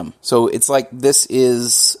are Venom. So it's like this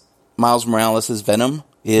is Miles Morales' Venom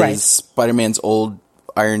is Spider-Man's old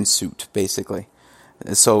iron suit, basically.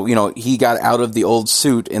 So, he got out of the old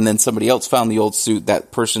suit, and then somebody else found the old suit.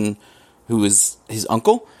 That person who is his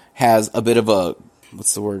uncle has a bit of a,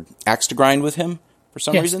 axe to grind with him for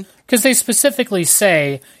some reason. Because they specifically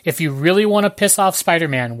say, if you really want to piss off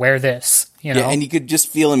Spider-Man, wear this. Yeah, and you could just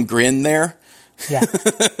feel him grin there. Yeah.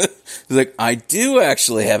 He's like, I do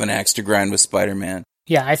actually have an axe to grind with Spider-Man.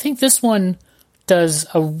 Yeah, I think this one does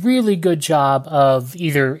a really good job of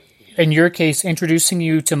either, in your case, introducing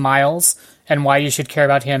you to Miles and why you should care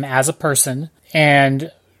about him as a person,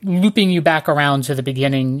 and looping you back around to the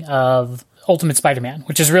beginning of Ultimate Spider-Man,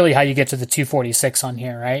 which is really how you get to the 246 on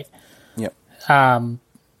here, right? Yep. And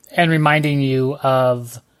reminding you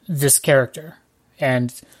of this character.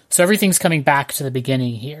 And so everything's coming back to the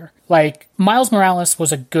beginning here. Miles Morales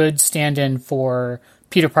was a good stand-in for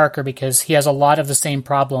Peter Parker because he has a lot of the same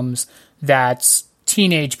problems that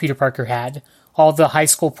teenage Peter Parker had. All the high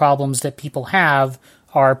school problems that people have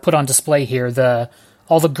are put on display here.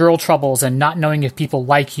 All the girl troubles and not knowing if people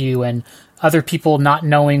like you, and other people not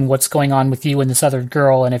knowing what's going on with you and this other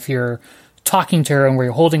girl, and if you're talking to her and where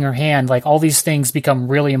you're holding her hand, all these things become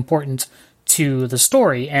really important to the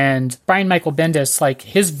story. And Brian Michael Bendis,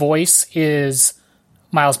 his voice is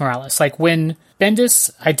Miles Morales. When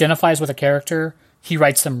Bendis identifies with a character, he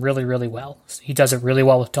writes them really, really well. He does it really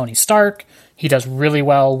well with Tony Stark. He does really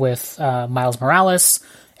well with Miles Morales.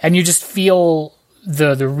 And you just feel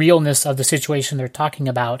the realness of the situation they're talking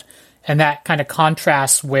about. And that kind of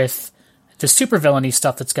contrasts with the supervillainy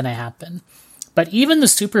stuff that's going to happen. But even the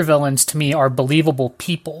supervillains, to me, are believable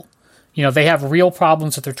people. They have real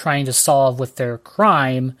problems that they're trying to solve with their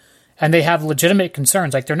crime, and they have legitimate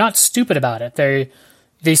concerns. They're not stupid about it.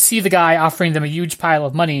 They see the guy offering them a huge pile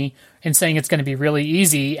of money and saying it's going to be really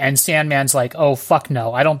easy, and Sandman's like, oh, fuck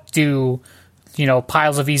no. I don't do,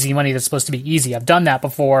 piles of easy money that's supposed to be easy. I've done that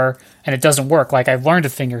before, and it doesn't work. I've learned a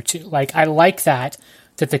thing or two. I like that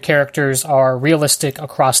the characters are realistic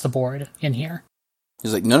across the board in here.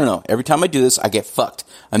 He's like, no. Every time I do this, I get fucked.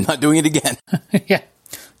 I'm not doing it again. Yeah.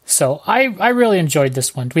 So I really enjoyed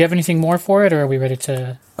this one. Do we have anything more for it, or are we ready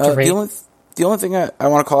to rate? The only thing I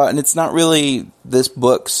want to call out, and it's not really this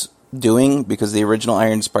book's doing, because the original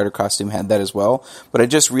Iron Spider costume had that as well, but I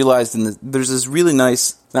just realized there's this really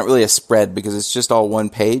nice, not really a spread because it's just all one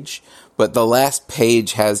page, but the last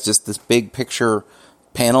page has just this big picture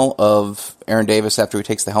panel of Aaron Davis after he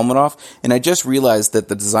takes the helmet off, and I just realized that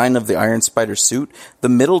the design of the Iron Spider suit, the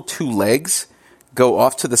middle two legs go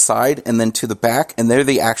off to the side and then to the back, and they're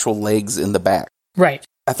the actual legs in the back. Right.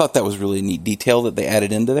 I thought that was really neat detail that they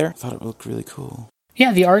added into there. I thought it looked really cool.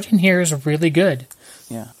 Yeah, the art in here is really good.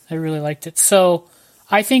 Yeah. I really liked it. So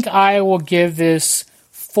I think I will give this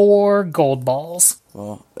 4 gold balls.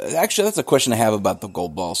 Well, actually, that's a question I have about the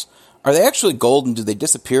gold balls. Are they actually gold and do they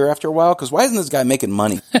disappear after a while? Because why isn't this guy making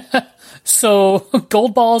money? So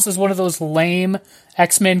Gold Balls is one of those lame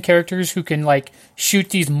X-Men characters who can, like, shoot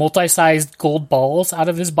these multi-sized gold balls out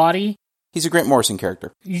of his body. He's a Grant Morrison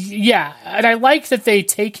character. Yeah, and I like that they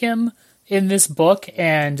take him in this book,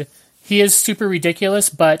 and he is super ridiculous,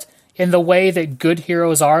 but in the way that good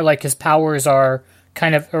heroes are, like, his powers are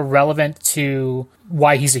kind of irrelevant to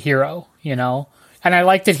why he's a hero, you know? And I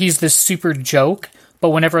like that he's this super joke, but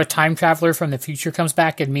whenever a time traveler from the future comes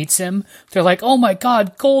back and meets him, they're like, oh my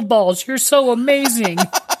god, Gold Balls, you're so amazing.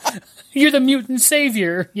 You're the mutant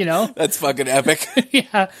savior, you know? That's fucking epic.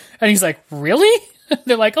 Yeah. And he's like, really?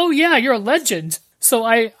 They're like, oh yeah, you're a legend. So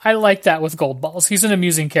I like that with Gold Balls. He's an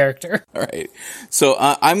amusing character. All right. So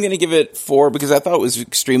I'm going to give it 4 because I thought it was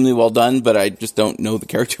extremely well done, but I just don't know the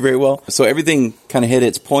character very well. So everything kind of hit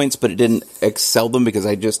its points, but it didn't excel them because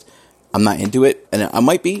I'm not into it. And I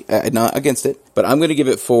might be, not against it, but I'm going to give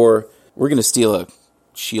it 4. We're going to steal a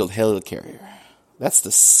shield helicarrier. That's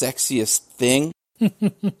the sexiest thing.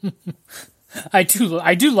 I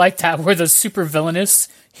do like that where the super villainous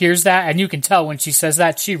hears that, and you can tell when she says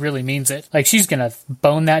that she really means it. Like she's gonna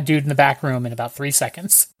bone that dude in the back room in about 3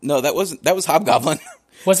 seconds. No, that was Hobgoblin.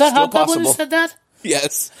 Was that Still Hobgoblin possible. who said that?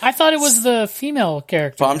 Yes. I thought it was the female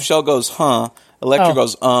character. Bombshell goes, huh? Electra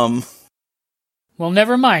goes, Well,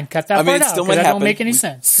 never mind. Cut that part out, still because might that happen. don't make any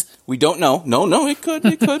sense. We don't know. No, it could.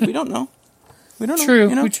 We don't know. We don't know. True,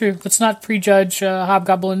 you know? true. Let's not prejudge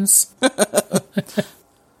hobgoblins.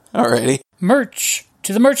 Alrighty. Merch.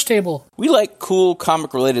 To the merch table. We like cool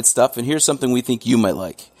comic-related stuff, and here's something we think you might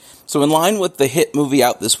like. So in line with the hit movie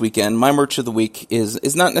out this weekend, my merch of the week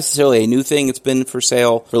is not necessarily a new thing. It's been for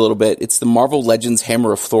sale for a little bit. It's the Marvel Legends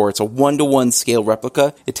Hammer of Thor. It's a 1-to-1 scale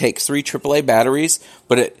replica. It takes 3 AAA batteries,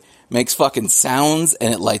 but it makes fucking sounds,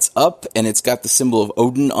 and it lights up, and it's got the symbol of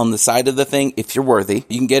Odin on the side of the thing, if you're worthy.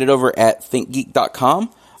 You can get it over at thinkgeek.com.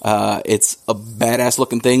 It's a badass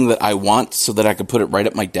looking thing that I want so that I could put it right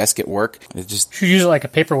at my desk at work. You should use it like a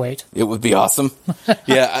paperweight. It would be awesome.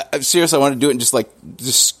 Yeah, I'm serious. I want to do it and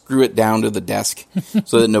just screw it down to the desk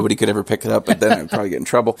so that nobody could ever pick it up, but then I'd probably get in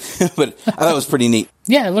trouble. But I thought it was pretty neat.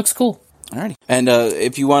 Yeah, it looks cool. Alrighty. And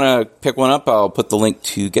if you want to pick one up, I'll put the link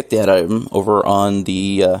to get that item over on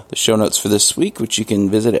the show notes for this week, which you can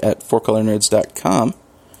visit at fourcolornerds.com.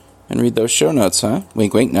 And read those show notes, huh?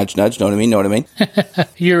 Wink, wink, nudge, nudge. Know what I mean?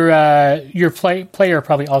 Your player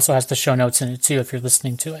probably also has the show notes in it too if you're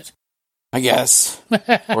listening to it. I guess.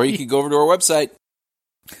 Or you could go over to our website.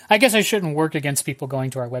 I guess I shouldn't work against people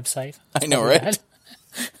going to our website. I know, right?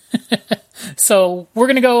 So we're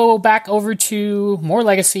going to go back over to more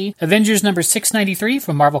Legacy. Avengers number 693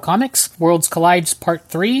 from Marvel Comics. Worlds Collide Part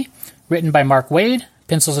 3, written by Mark Waid.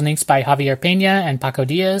 Pencils and inks by Javier Peña and Paco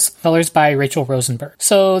Diaz. Colors by Rachel Rosenberg.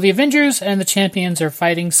 So the Avengers and the Champions are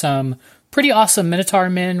fighting some pretty awesome Minotaur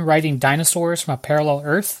men riding dinosaurs from a parallel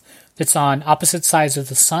Earth that's on opposite sides of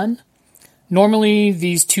the sun. Normally,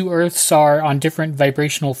 these two Earths are on different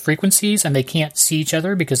vibrational frequencies and they can't see each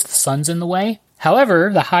other because the sun's in the way.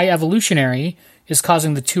 However, the High Evolutionary is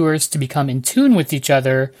causing the two Earths to become in tune with each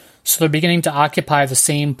other, so they're beginning to occupy the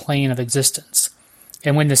same plane of existence.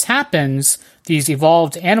 And when this happens, these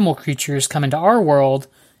evolved animal creatures come into our world,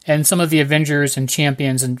 and some of the Avengers and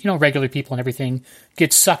Champions and, regular people and everything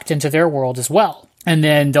get sucked into their world as well. And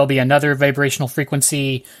then there'll be another vibrational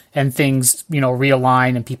frequency, and things,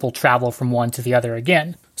 realign, and people travel from one to the other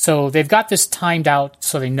again. So they've got this timed out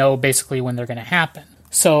so they know basically when they're going to happen.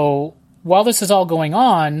 So while this is all going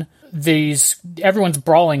on, everyone's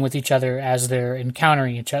brawling with each other as they're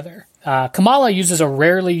encountering each other. Kamala uses a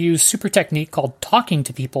rarely used super technique called talking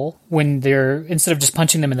to people instead of just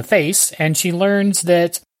punching them in the face, and she learns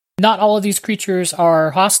that not all of these creatures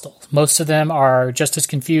are hostile. Most of them are just as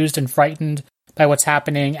confused and frightened by what's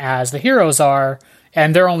happening as the heroes are,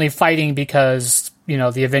 and they're only fighting because,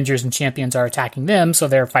 the Avengers and Champions are attacking them, so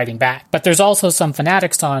they're fighting back. But there's also some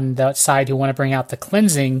fanatics on that side who want to bring out the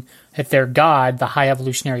cleansing that their god, the High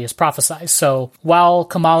Evolutionary, has prophesied. So while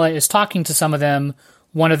Kamala is talking to some of them,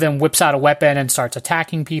 one of them whips out a weapon and starts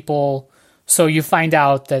attacking people. So you find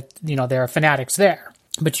out that, there are fanatics there.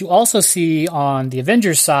 But you also see on the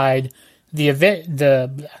Avengers side, the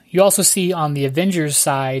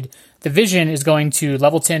Vision is going to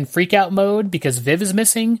level 10 freakout mode because Viv is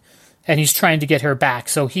missing, and he's trying to get her back.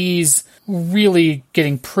 So he's really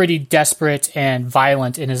getting pretty desperate and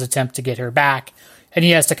violent in his attempt to get her back. and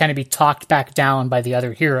he has to kind of be talked back down by the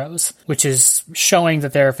other heroes, which is showing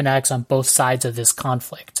that there are fanatics on both sides of this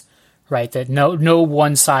conflict, right? That no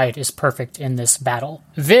one side is perfect in this battle.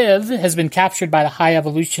 Viv has been captured by the High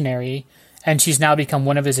Evolutionary, and she's now become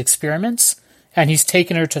one of his experiments, and he's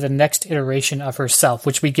taken her to the next iteration of herself,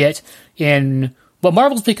 which we get in what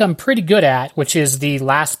Marvel's become pretty good at, which is the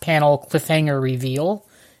last panel cliffhanger reveal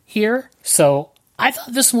here. So I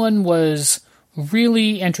thought this one was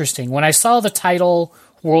really interesting. When I saw the title,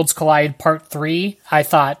 Worlds Collide Part 3, I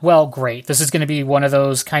thought, well, great. This is going to be one of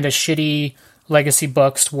those kind of shitty legacy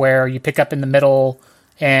books where you pick up in the middle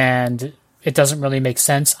and it doesn't really make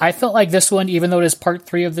sense. I felt like this one, even though it is Part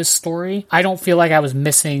 3 of this story, I don't feel like I was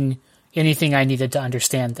missing anything I needed to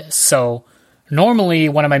understand this. So normally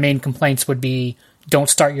one of my main complaints would be don't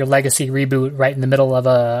start your legacy reboot right in the middle of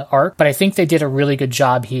a arc, but I think they did a really good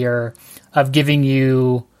job here of giving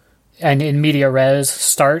you an in media res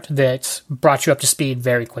start that brought you up to speed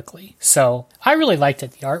very quickly. So I really liked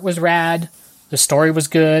it. The art was rad. The story was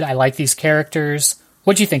good. I like these characters.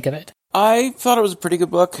 What'd you think of it? I thought it was a pretty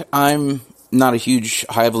good book. I'm not a huge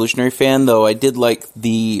High Evolutionary fan, though I did like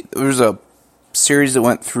there was a series that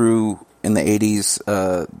went through in the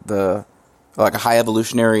 80s, like a High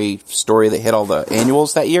Evolutionary story that hit all the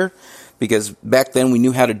annuals that year. Because back then we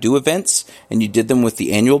knew how to do events, and you did them with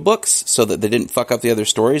the annual books so that they didn't fuck up the other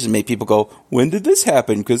stories and make people go, when did this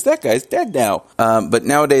happen? Because that guy's dead now. But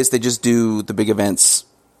nowadays they just do the big events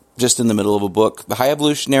just in the middle of a book. The High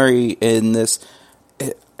Evolutionary in this,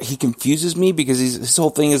 he confuses me because his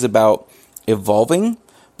whole thing is about evolving,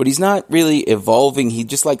 but he's not really evolving. He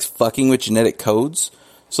just likes fucking with genetic codes.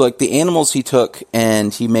 So like the animals he took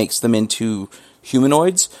and he makes them into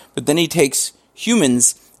humanoids, but then he takes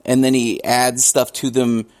humans and then he adds stuff to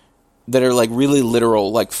them that are like really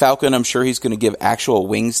literal. Like Falcon, I'm sure he's going to give actual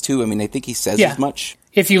wings to. I mean, I think he says as much.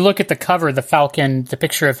 If you look at the cover, the Falcon, the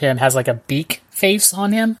picture of him has like a beak face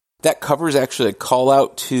on him. That cover is actually a call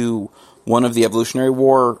out to one of the Evolutionary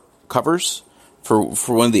War covers for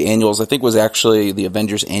one of the annuals. I think it was actually the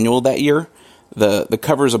Avengers annual that year. The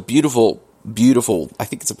cover is a beautiful, I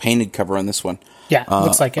think it's a painted cover on this one. Yeah,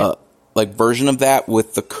 looks like it. Like version of that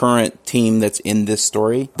with the current team that's in this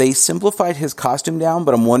story. They simplified his costume down,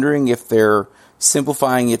 but I'm wondering if they're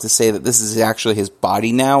simplifying it to say that this is actually his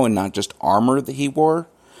body now and not just armor that he wore.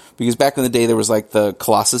 Because back in the day there was like the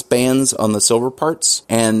Colossus bands on the silver parts,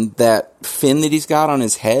 and that fin that he's got on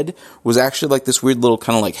his head was actually like this weird little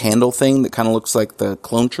kind of like handle thing that kind of looks like the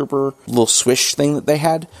Clone Trooper little swish thing that they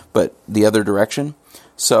had, but the other direction.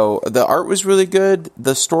 So the art was really good.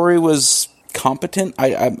 The story was competent.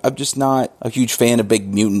 I'm just not a huge fan of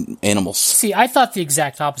big mutant animals. See, I thought the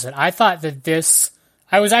exact opposite. I thought that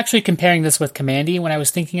I was actually comparing this with Commandy when I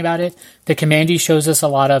was thinking about it. The Commandy shows us a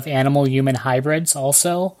lot of animal-human hybrids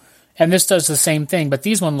also, and this does the same thing, but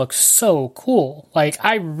these one look so cool. Like,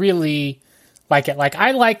 I really like it. Like,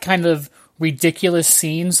 I like kind of ridiculous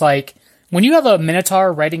scenes, like when you have a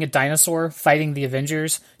Minotaur riding a dinosaur fighting the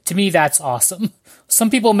Avengers, to me that's awesome. Some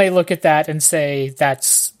people may look at that and say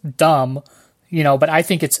that's dumb, but I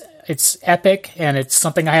think it's epic, and it's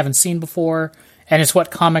something I haven't seen before, and it's what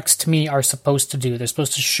comics to me are supposed to do. They're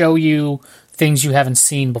supposed to show you things you haven't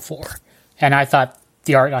seen before, and I thought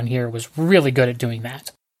the art on here was really good at doing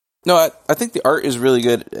that. No, I think the art is really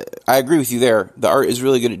good. I agree with you there. The art is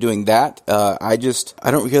really good at doing that. I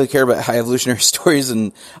don't really care about High Evolutionary stories,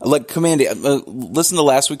 and like Commandy. Listen to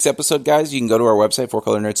last week's episode, guys. You can go to our website,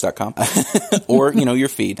 fourcolornerds.com, or, your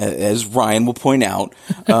feed, as Ryan will point out.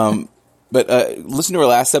 But listen to our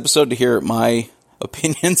last episode to hear my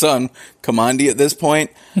opinions on Commandy at this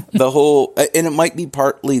point. And it might be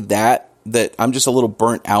partly that I'm just a little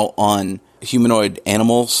burnt out on humanoid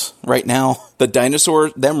animals right now.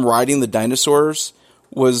 Them riding the dinosaurs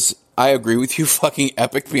was, I agree with you, fucking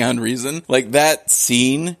epic beyond reason. Like, that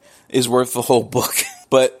scene is worth the whole book.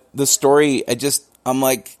 But the story, I'm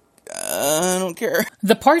like, I don't care.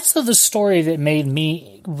 The parts of the story that made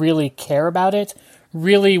me really care about it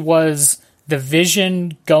really was the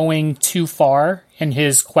Vision going too far in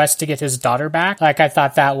his quest to get his daughter back. Like, I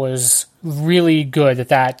thought that was really good,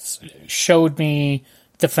 that showed me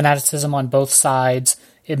the fanaticism on both sides.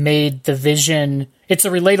 It made the Vision, it's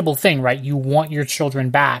a relatable thing, right? You want your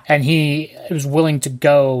children back, and he was willing to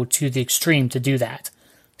go to the extreme to do that.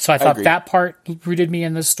 So I thought that part rooted me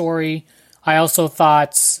in the story. I also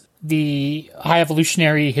thought the High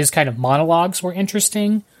Evolutionary, his kind of monologues were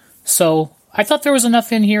interesting. So I thought there was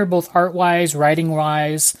enough in here, both art-wise,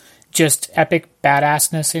 writing-wise, just epic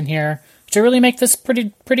badassness in here, to really make this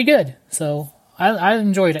pretty good. So I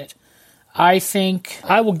enjoyed it. I think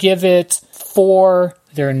I will give it 4.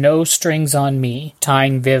 There are no strings on me,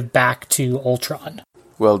 tying Viv back to Ultron.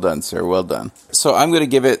 Well done, sir. Well done. So I'm going to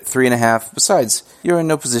give it 3.5. Besides, you're in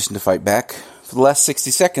no position to fight back. For the last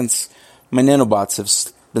 60 seconds, my nanobots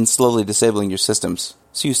have been slowly disabling your systems.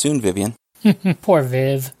 See you soon, Vivian. Poor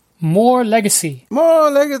Viv. More legacy.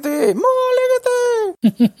 More legacy! More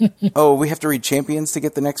legacy! Oh, we have to read Champions to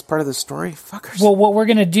get the next part of the story? Fuckers. Well, what we're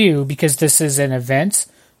going to do, because this is an event,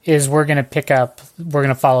 is we're going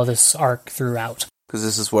to follow this arc throughout. Because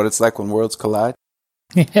this is what it's like when worlds collide?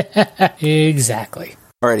 Exactly.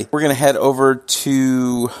 Alrighty, we're going to head over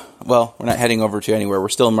to... Well, we're not heading over to anywhere. We're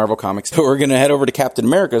still in Marvel Comics. But we're going to head over to Captain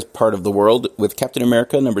America's part of the world with Captain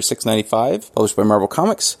America number 695, published by Marvel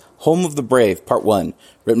Comics. Home of the Brave, Part 1.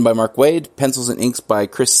 Written by Mark Waid, pencils and inks by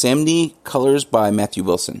Chris Samney, colors by Matthew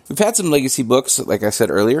Wilson. We've had some legacy books, like I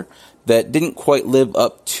said earlier, that didn't quite live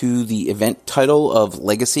up to the event title of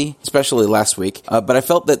Legacy, especially last week. But I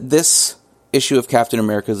felt that this issue of Captain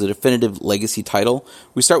America is a definitive legacy title.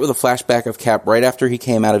 We start with a flashback of Cap right after he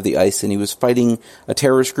came out of the ice and he was fighting a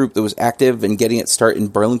terrorist group that was active and getting its start in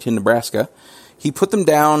Burlington, Nebraska. He put them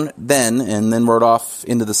down then and then rode off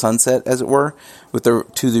into the sunset, as it were,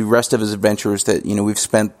 to the rest of his adventures that, we've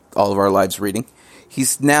spent all of our lives reading.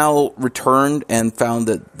 He's now returned and found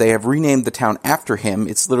that they have renamed the town after him.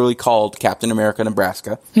 It's literally called Captain America,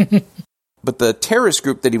 Nebraska. But the terrorist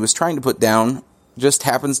group that he was trying to put down just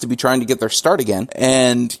happens to be trying to get their start again.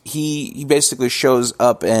 And he basically shows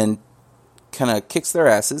up and kind of kicks their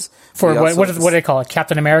asses. For what do they call it?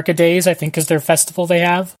 Captain America Days, I think, is their festival they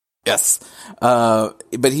have. Yes. But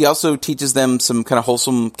he also teaches them some kind of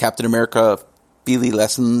wholesome Captain America feely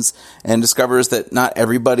lessons and discovers that not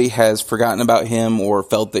everybody has forgotten about him or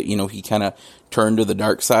felt that, he kind of turned to the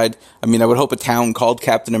dark side. I mean, I would hope a town called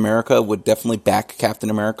Captain America would definitely back Captain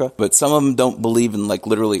America, but some of them don't believe in,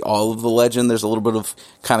 literally all of the legend. There's a little bit of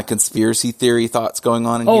kind of conspiracy theory thoughts going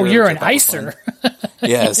on in here. Oh, you're an icer.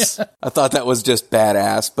 Yes. I thought that was just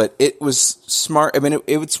badass, but it was smart. I mean,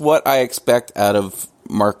 it's what I expect out of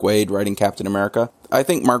Mark Waid writing Captain America. I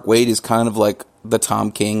think Mark Waid is kind of like the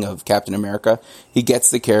Tom King of Captain America. He gets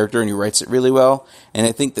the character and he writes it really well. And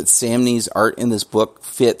I think that Samney's art in this book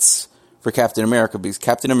fits for Captain America because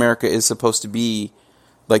Captain America is supposed to be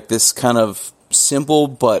like this kind of simple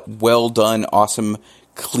but well done, awesome,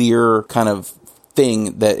 clear kind of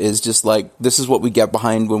thing that is just like, this is what we get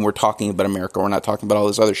behind when we're talking about America. We're not talking about all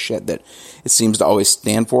this other shit that it seems to always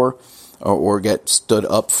stand for or get stood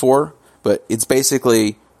up for. But it's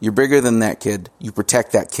basically, you're bigger than that kid. You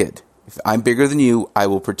protect that kid. If I'm bigger than you, I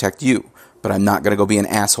will protect you. But I'm not going to go be an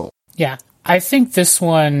asshole. Yeah. I think this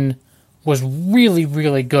one was really,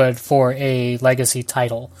 really good for a legacy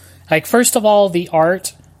title. First of all, the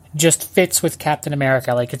art just fits with Captain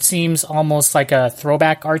America. It seems almost like a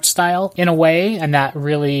throwback art style in a way. And that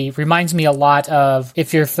really reminds me a lot of,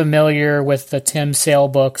 if you're familiar with the Tim Sale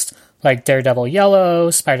books, like Daredevil Yellow,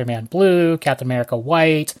 Spider-Man Blue, Captain America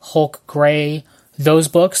White, Hulk Gray, those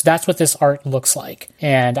books, that's what this art looks like.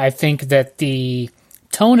 And I think that the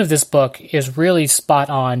tone of this book is really spot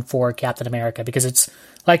on for Captain America because it's,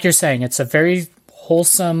 like you're saying, it's a very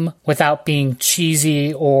wholesome, without being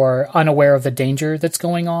cheesy or unaware of the danger that's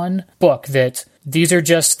going on, book that these are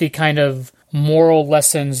just the kind of moral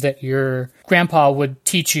lessons that your grandpa would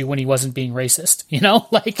teach you when he wasn't being racist,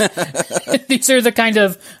 these are the kind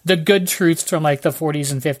of the good truths from the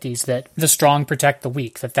 40s and 50s that the strong protect the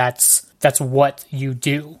weak, that's what you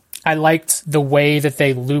do. I liked the way that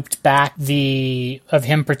they looped back of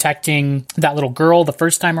him protecting that little girl the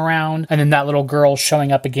first time around, and then that little girl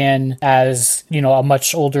showing up again as, a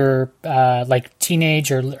much older,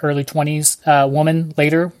 teenage or early 20s woman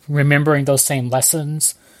later, remembering those same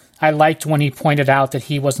lessons. I liked when he pointed out that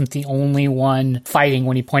he wasn't the only one fighting,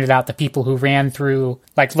 when he pointed out the people who ran through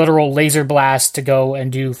literal laser blasts to go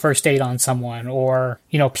and do first aid on someone, or,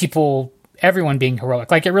 everyone being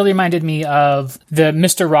heroic. It really reminded me of the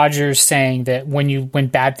Mr. Rogers saying that when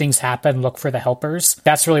bad things happen, look for the helpers.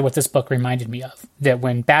 That's really what this book reminded me of. That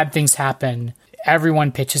when bad things happen,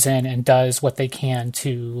 everyone pitches in and does what they can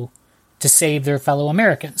to save their fellow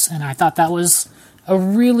Americans. And I thought that was a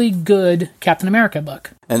really good Captain America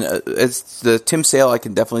book. And it's the Tim Sale, I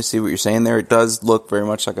can definitely see what you're saying there. It does look very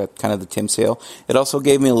much like a kind of the Tim Sale. It also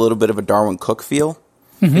gave me a little bit of a Darwin Cook feel.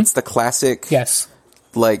 Mm-hmm. It's the classic, yes,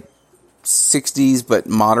 60s but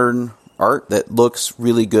modern art that looks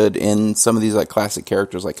really good in some of these classic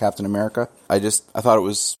characters like Captain America. I thought it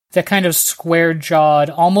was that kind of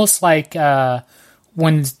square-jawed, almost like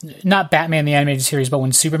when, not Batman the animated series, but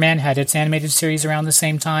when Superman had its animated series around the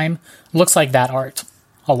same time. Looks like that art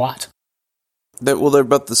a lot. They're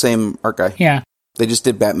both the same art guy. Yeah. They just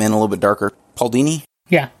did Batman a little bit darker. Paul Dini?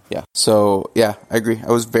 Yeah. Yeah. So, yeah, I agree.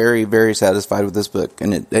 I was very, very satisfied with this book.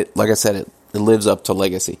 And it like I said, it lives up to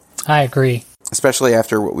legacy. I agree. Especially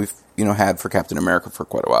after what we've, had for Captain America for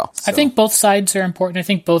quite a while. So. I think both sides are important. I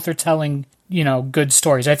think both are telling, good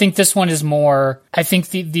stories. I think this one is more, I think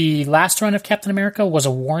the last run of Captain America was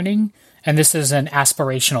a warning. And this is an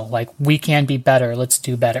aspirational, like, we can be better. Let's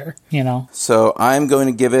do better, So I'm going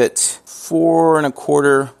to give it 4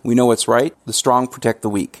 1/4. We know what's right. The strong protect the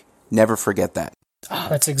weak. Never forget that. Oh,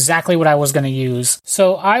 that's exactly what I was going to use.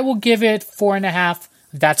 So I will give it 4.5.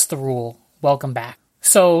 That's the rule. Welcome back.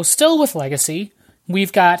 So still with Legacy,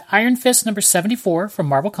 we've got Iron Fist number 74 from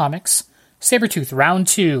Marvel Comics, Sabretooth Round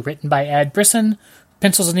 2, written by Ed Brisson,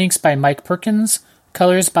 pencils and inks by Mike Perkins,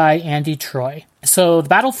 colors by Andy Troy. So the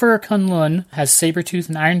battle for Kunlun has Sabretooth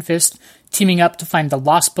and Iron Fist teaming up to find the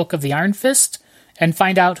lost book of the Iron Fist and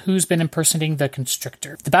find out who's been impersonating the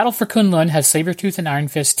Constrictor. The battle for Kunlun has Sabretooth and Iron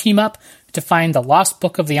Fist team up to find the lost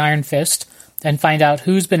book of the Iron Fist and find out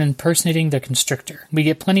who's been impersonating the Constrictor. We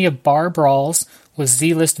get plenty of bar brawls with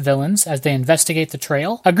Z-list villains as they investigate the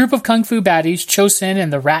trail. A group of kung fu baddies, Chosin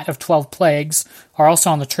and the Rat of 12 Plagues, are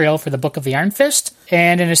also on the trail for the Book of the Iron Fist.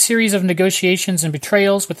 And in a series of negotiations and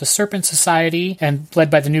betrayals with the Serpent Society, and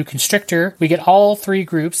led by the new Constrictor, we get all 3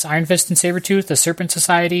 groups, Iron Fist and Sabretooth, the Serpent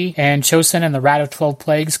Society, and Chosin and the Rat of 12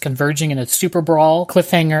 Plagues converging in a super brawl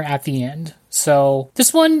cliffhanger at the end. So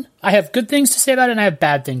this one, I have good things to say about it and I have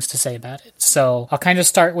bad things to say about it. So I'll kind of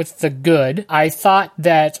start with the good. I thought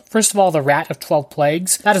that, first of all, the Rat of 12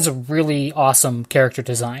 Plagues, that is a really awesome character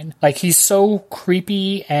design. Like, he's so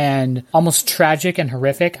creepy and almost tragic and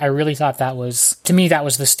horrific. I really thought that was, to me, that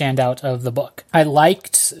was the standout of the book. I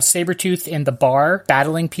liked Sabretooth in the bar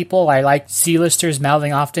battling people. I liked Z-listers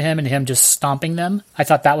mouthing off to him and him just stomping them. I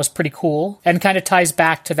thought that was pretty cool. And kind of ties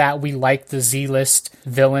back to that, we like the Z-list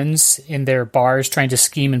villains in their bars trying to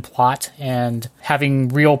scheme and plot and having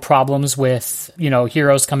real problems with,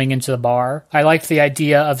 heroes coming into the bar. I liked the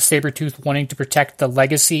idea of Sabretooth wanting to protect the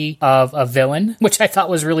legacy of a villain, which I thought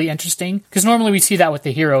was really interesting. Because normally we see that with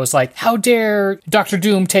the heroes, like, how dare Dr.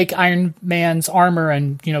 Doom take Iron Man's armor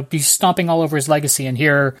and, be stomping all over his legacy. And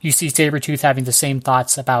here you see Sabretooth having the same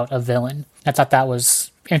thoughts about a villain. I thought that was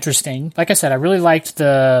interesting. Like I said, I really liked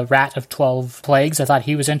the Rat of 12 Plagues. I thought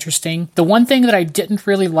he was interesting. The one thing that I didn't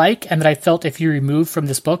really like, and that I felt if you removed from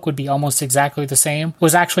this book would be almost exactly the same,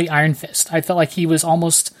 was actually Iron Fist. I felt like he was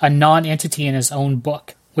almost a non-entity in his own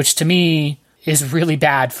book, which to me is really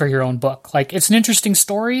bad for your own book. Like, it's an interesting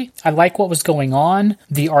story. I like what was going on.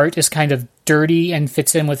 The art is kind of dirty and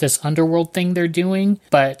fits in with this underworld thing they're doing,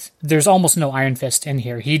 but there's almost no Iron Fist in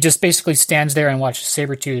here. He just basically stands there and watches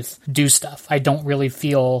Sabretooth do stuff. I don't really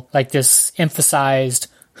feel like this emphasized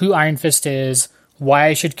who Iron Fist is, why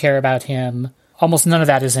I should care about him. Almost none of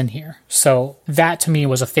that is in here. So that to me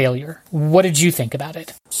was a failure. What did you think about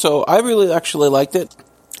it? So I really actually liked it.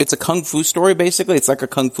 It's a kung fu story, basically. It's like a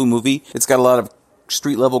kung fu movie. It's got a lot of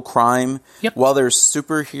street-level crime. Yep. While there's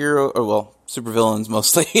supervillains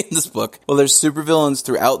mostly in this book. Well, there's supervillains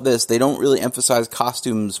throughout this. They don't really emphasize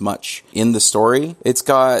costumes much in the story. It's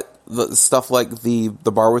got the stuff like the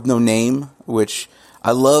bar with no name, which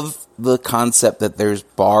I love the concept that there's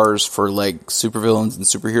bars for, like, supervillains and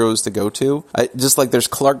superheroes to go to. Just like there's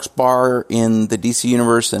Clark's Bar in the DC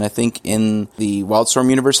universe, and I think in the Wildstorm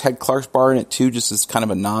universe had Clark's Bar in it too, just as kind of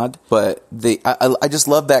a nod. But I just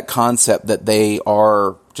love that concept that they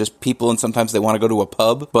are just people, and sometimes they want to go to a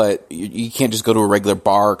pub, but you can't just go to a regular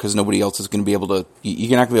bar because nobody else is going to be able to,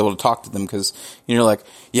 you're not going to be able to talk to them because you're like,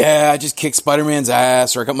 yeah, I just kicked Spider-Man's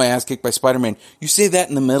ass, or I got my ass kicked by Spider-Man. You say that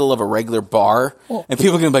in the middle of a regular bar, and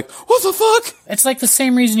people are going to be like, what the fuck? It's like the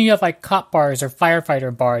same reason you have, like, cop bars or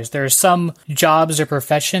firefighter bars. There are some jobs or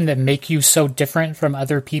profession that make you so different from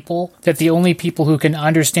other people that the only people who can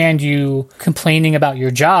understand you complaining about your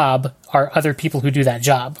job are other people who do that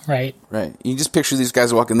job, right? Right. You just picture these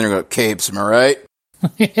guys walk in there and go, capes, am I right?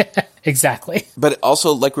 Exactly. But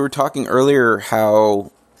also, like we were talking earlier,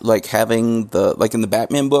 how, like, having like in the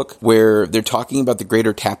Batman book, where they're talking about the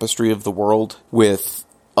greater tapestry of the world with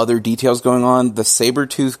other details going on, the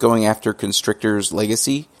Sabretooth going after Constrictor's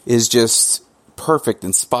legacy is just perfect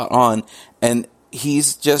and spot on. And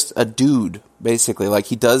he's just a dude, basically. Like,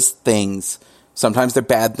 he does things. Sometimes they're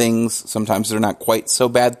bad things. Sometimes they're not quite so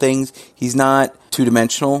bad things. He's not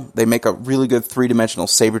two-dimensional. They make a really good three-dimensional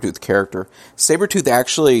Sabretooth character. Sabretooth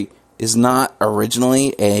actually is not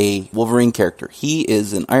originally a Wolverine character. He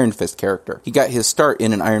is an Iron Fist character. He got his start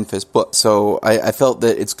in an Iron Fist book. So I felt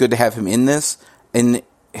that it's good to have him in this. And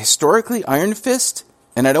historically, Iron Fist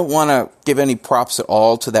And I don't want to give any props at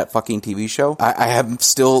all to that fucking TV show. I have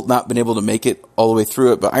still not been able to make it all the way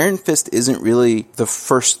through it, but Iron Fist isn't really the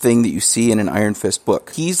first thing that you see in an Iron Fist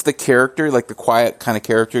book. He's the character, like the quiet kind of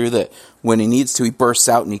character that when he needs to, he bursts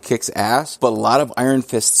out and he kicks ass. But a lot of Iron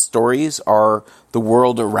Fist stories are the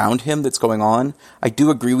world around him that's going on. I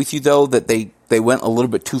do agree with you, though, that they went a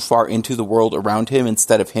little bit too far into the world around him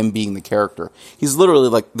instead of him being the character. He's literally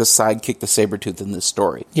like the sidekick to Sabretooth in this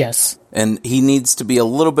story. Yes. And he needs to be a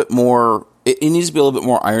little bit more... It needs to be a little bit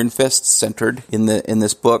more Iron Fist centered in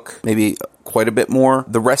this book. Maybe quite a bit more.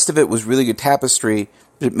 The rest of it was really good tapestry.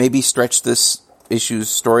 But maybe stretch this issue's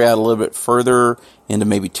story out a little bit further into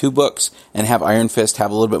maybe 2 books and have Iron Fist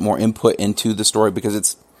have a little bit more input into the story, because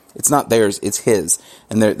it's not theirs, it's his.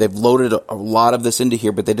 And they've loaded a lot of this into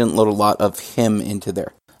here, but they didn't load a lot of him into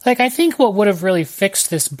there. Like, I think what would have really fixed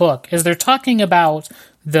this book is they're talking about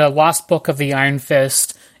the lost book of the Iron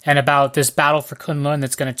Fist and about this battle for Kunlun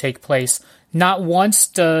that's going to take place. Not once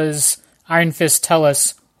does Iron Fist tell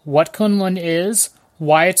us what Kunlun is,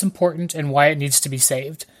 why it's important, and why it needs to be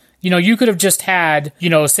saved. You could have just had,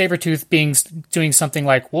 Sabretooth doing something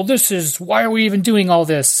like, well, why are we even doing all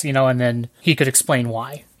this? And then he could explain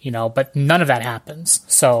why, but none of that happens.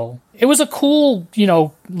 So it was a cool,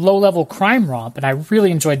 low-level crime romp, and I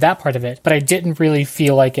really enjoyed that part of it, but I didn't really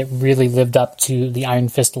feel like it really lived up to the Iron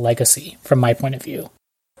Fist legacy from my point of view.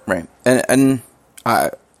 Right. And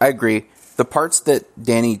I agree. The parts that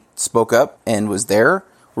Danny spoke up and was there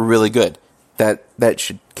were really good. That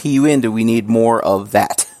should key you into, we need more of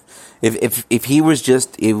that. If he was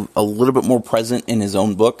just a little bit more present in his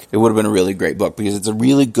own book, it would have been a really great book, because it's a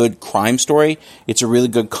really good crime story. It's a really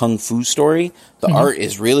good kung fu story. The art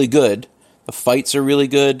is really good. The fights are really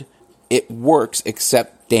good. It works,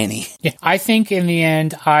 except Danny. Yeah, I think in the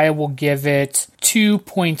end, I will give it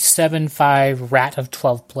 2.75 Rat of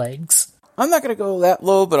 12 Plagues. I'm not going to go that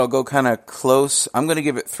low, but I'll go kind of close. I'm going to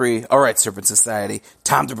give it 3. All right, Serpent Society.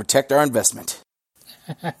 Time to protect our investment.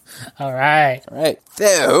 All right.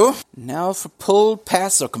 So, now for pulled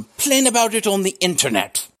pass or complain about it on the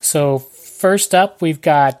internet. So, first up, we've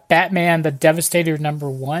got Batman the Devastator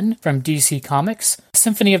 #1 from DC Comics.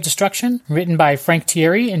 Symphony of Destruction, written by Frank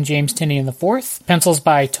Thierry and James Tynion IV. Pencils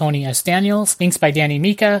by Tony S. Daniels. Inks by Danny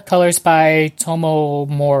Mika. Colors by Tomo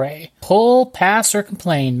More. Pull, pass, or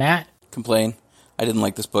complain, Matt? Complain. I didn't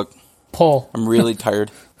like this book. Pull. I'm really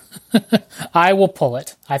tired. I will pull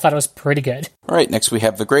it. I thought it was pretty good. All right, next we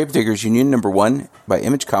have The Gravediggers Union #1 by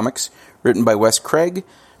Image Comics, written by Wes Craig,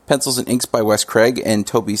 pencils and inks by Wes Craig and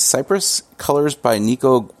Toby Cypress, colors by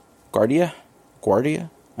Nico Guardia?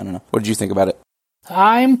 I don't know. What did you think about it?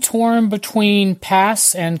 I'm torn between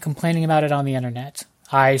pass and complaining about it on the internet.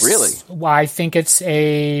 Really? I think it's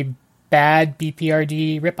a bad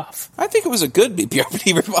BPRD ripoff. I think it was a good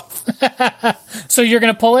BPRD ripoff. So you're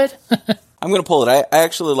going to pull it? I'm going to pull it. I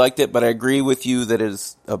actually liked it, but I agree with you that it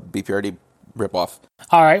is a BPRD ripoff.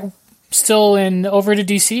 All right. Still over to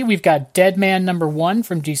DC, we've got Dead Man #1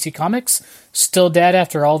 from DC Comics. Still dead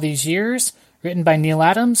after all these years. Written by Neil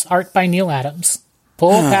Adams. Art by Neil Adams.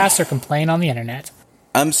 Pull, pass, or complain on the internet.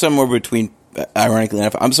 I'm somewhere between, ironically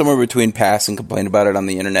enough, pass and complain about it on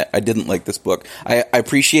the internet. I didn't like this book. I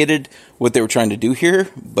appreciated what they were trying to do here,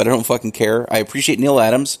 but I don't fucking care. I appreciate Neil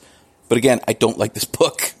Adams, but again, I don't like this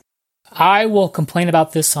book. I will complain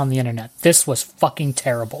about this on the internet. This was fucking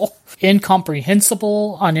terrible.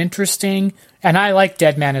 Incomprehensible, uninteresting, and I like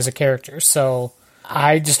Dead Man as a character, so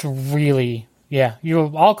I just really,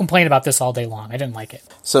 I'll complain about this all day long. I didn't like it.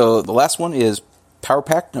 So the last one is Power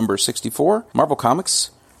Pack #64, Marvel Comics,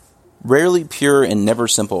 Rarely Pure and Never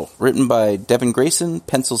Simple, written by Devin Grayson,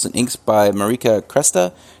 pencils and inks by Marika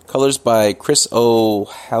Cresta, colors by Chris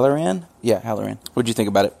O'Halloran. Yeah, Halloran. What did you think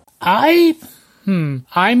about it? I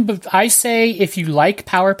say if you like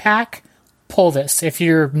Power Pack, pull this. If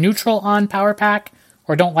you're neutral on Power Pack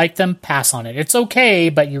or don't like them, pass on it. It's okay,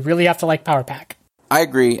 but you really have to like Power Pack. I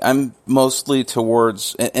agree. I'm mostly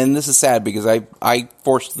towards, and this is sad because I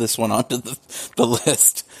forced this one onto the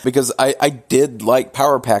list because I did like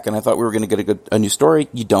Power Pack and I thought we were going to get a new story.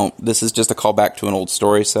 You don't. This is just a callback to an old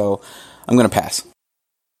story, so I'm going to pass.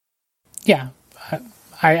 Yeah,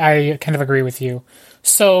 I kind of agree with you.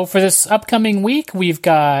 So for this upcoming week, we've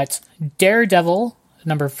got Daredevil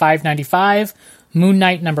 #595, Moon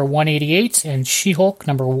Knight #188, and She-Hulk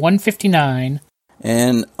 #159.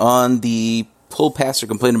 And on the pull, pass, or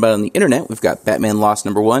complain about it on the internet, we've got Batman Lost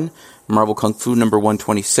 #1, Marvel Kung Fu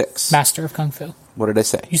 #126. Master of Kung Fu. What did I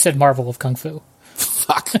say? You said Marvel of Kung Fu.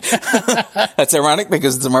 Fuck. That's ironic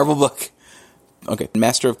because it's a Marvel book. Okay,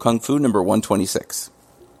 Master of Kung Fu #126.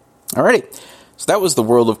 Alrighty. So that was the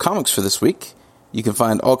world of comics for this week. You can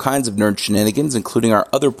find all kinds of nerd shenanigans, including our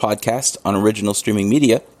other podcast on original streaming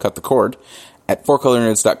media, Cut the Cord, at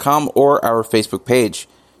fourcolornerds.com or our Facebook page.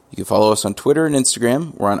 You can follow us on Twitter and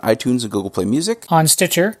Instagram. We're on iTunes and Google Play Music, On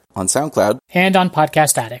Stitcher, on SoundCloud. and on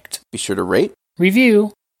Podcast Addict. Be sure to rate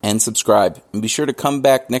Review. and subscribe. And be sure to come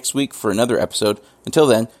back next week for another episode. Until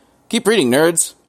then, keep reading, nerds!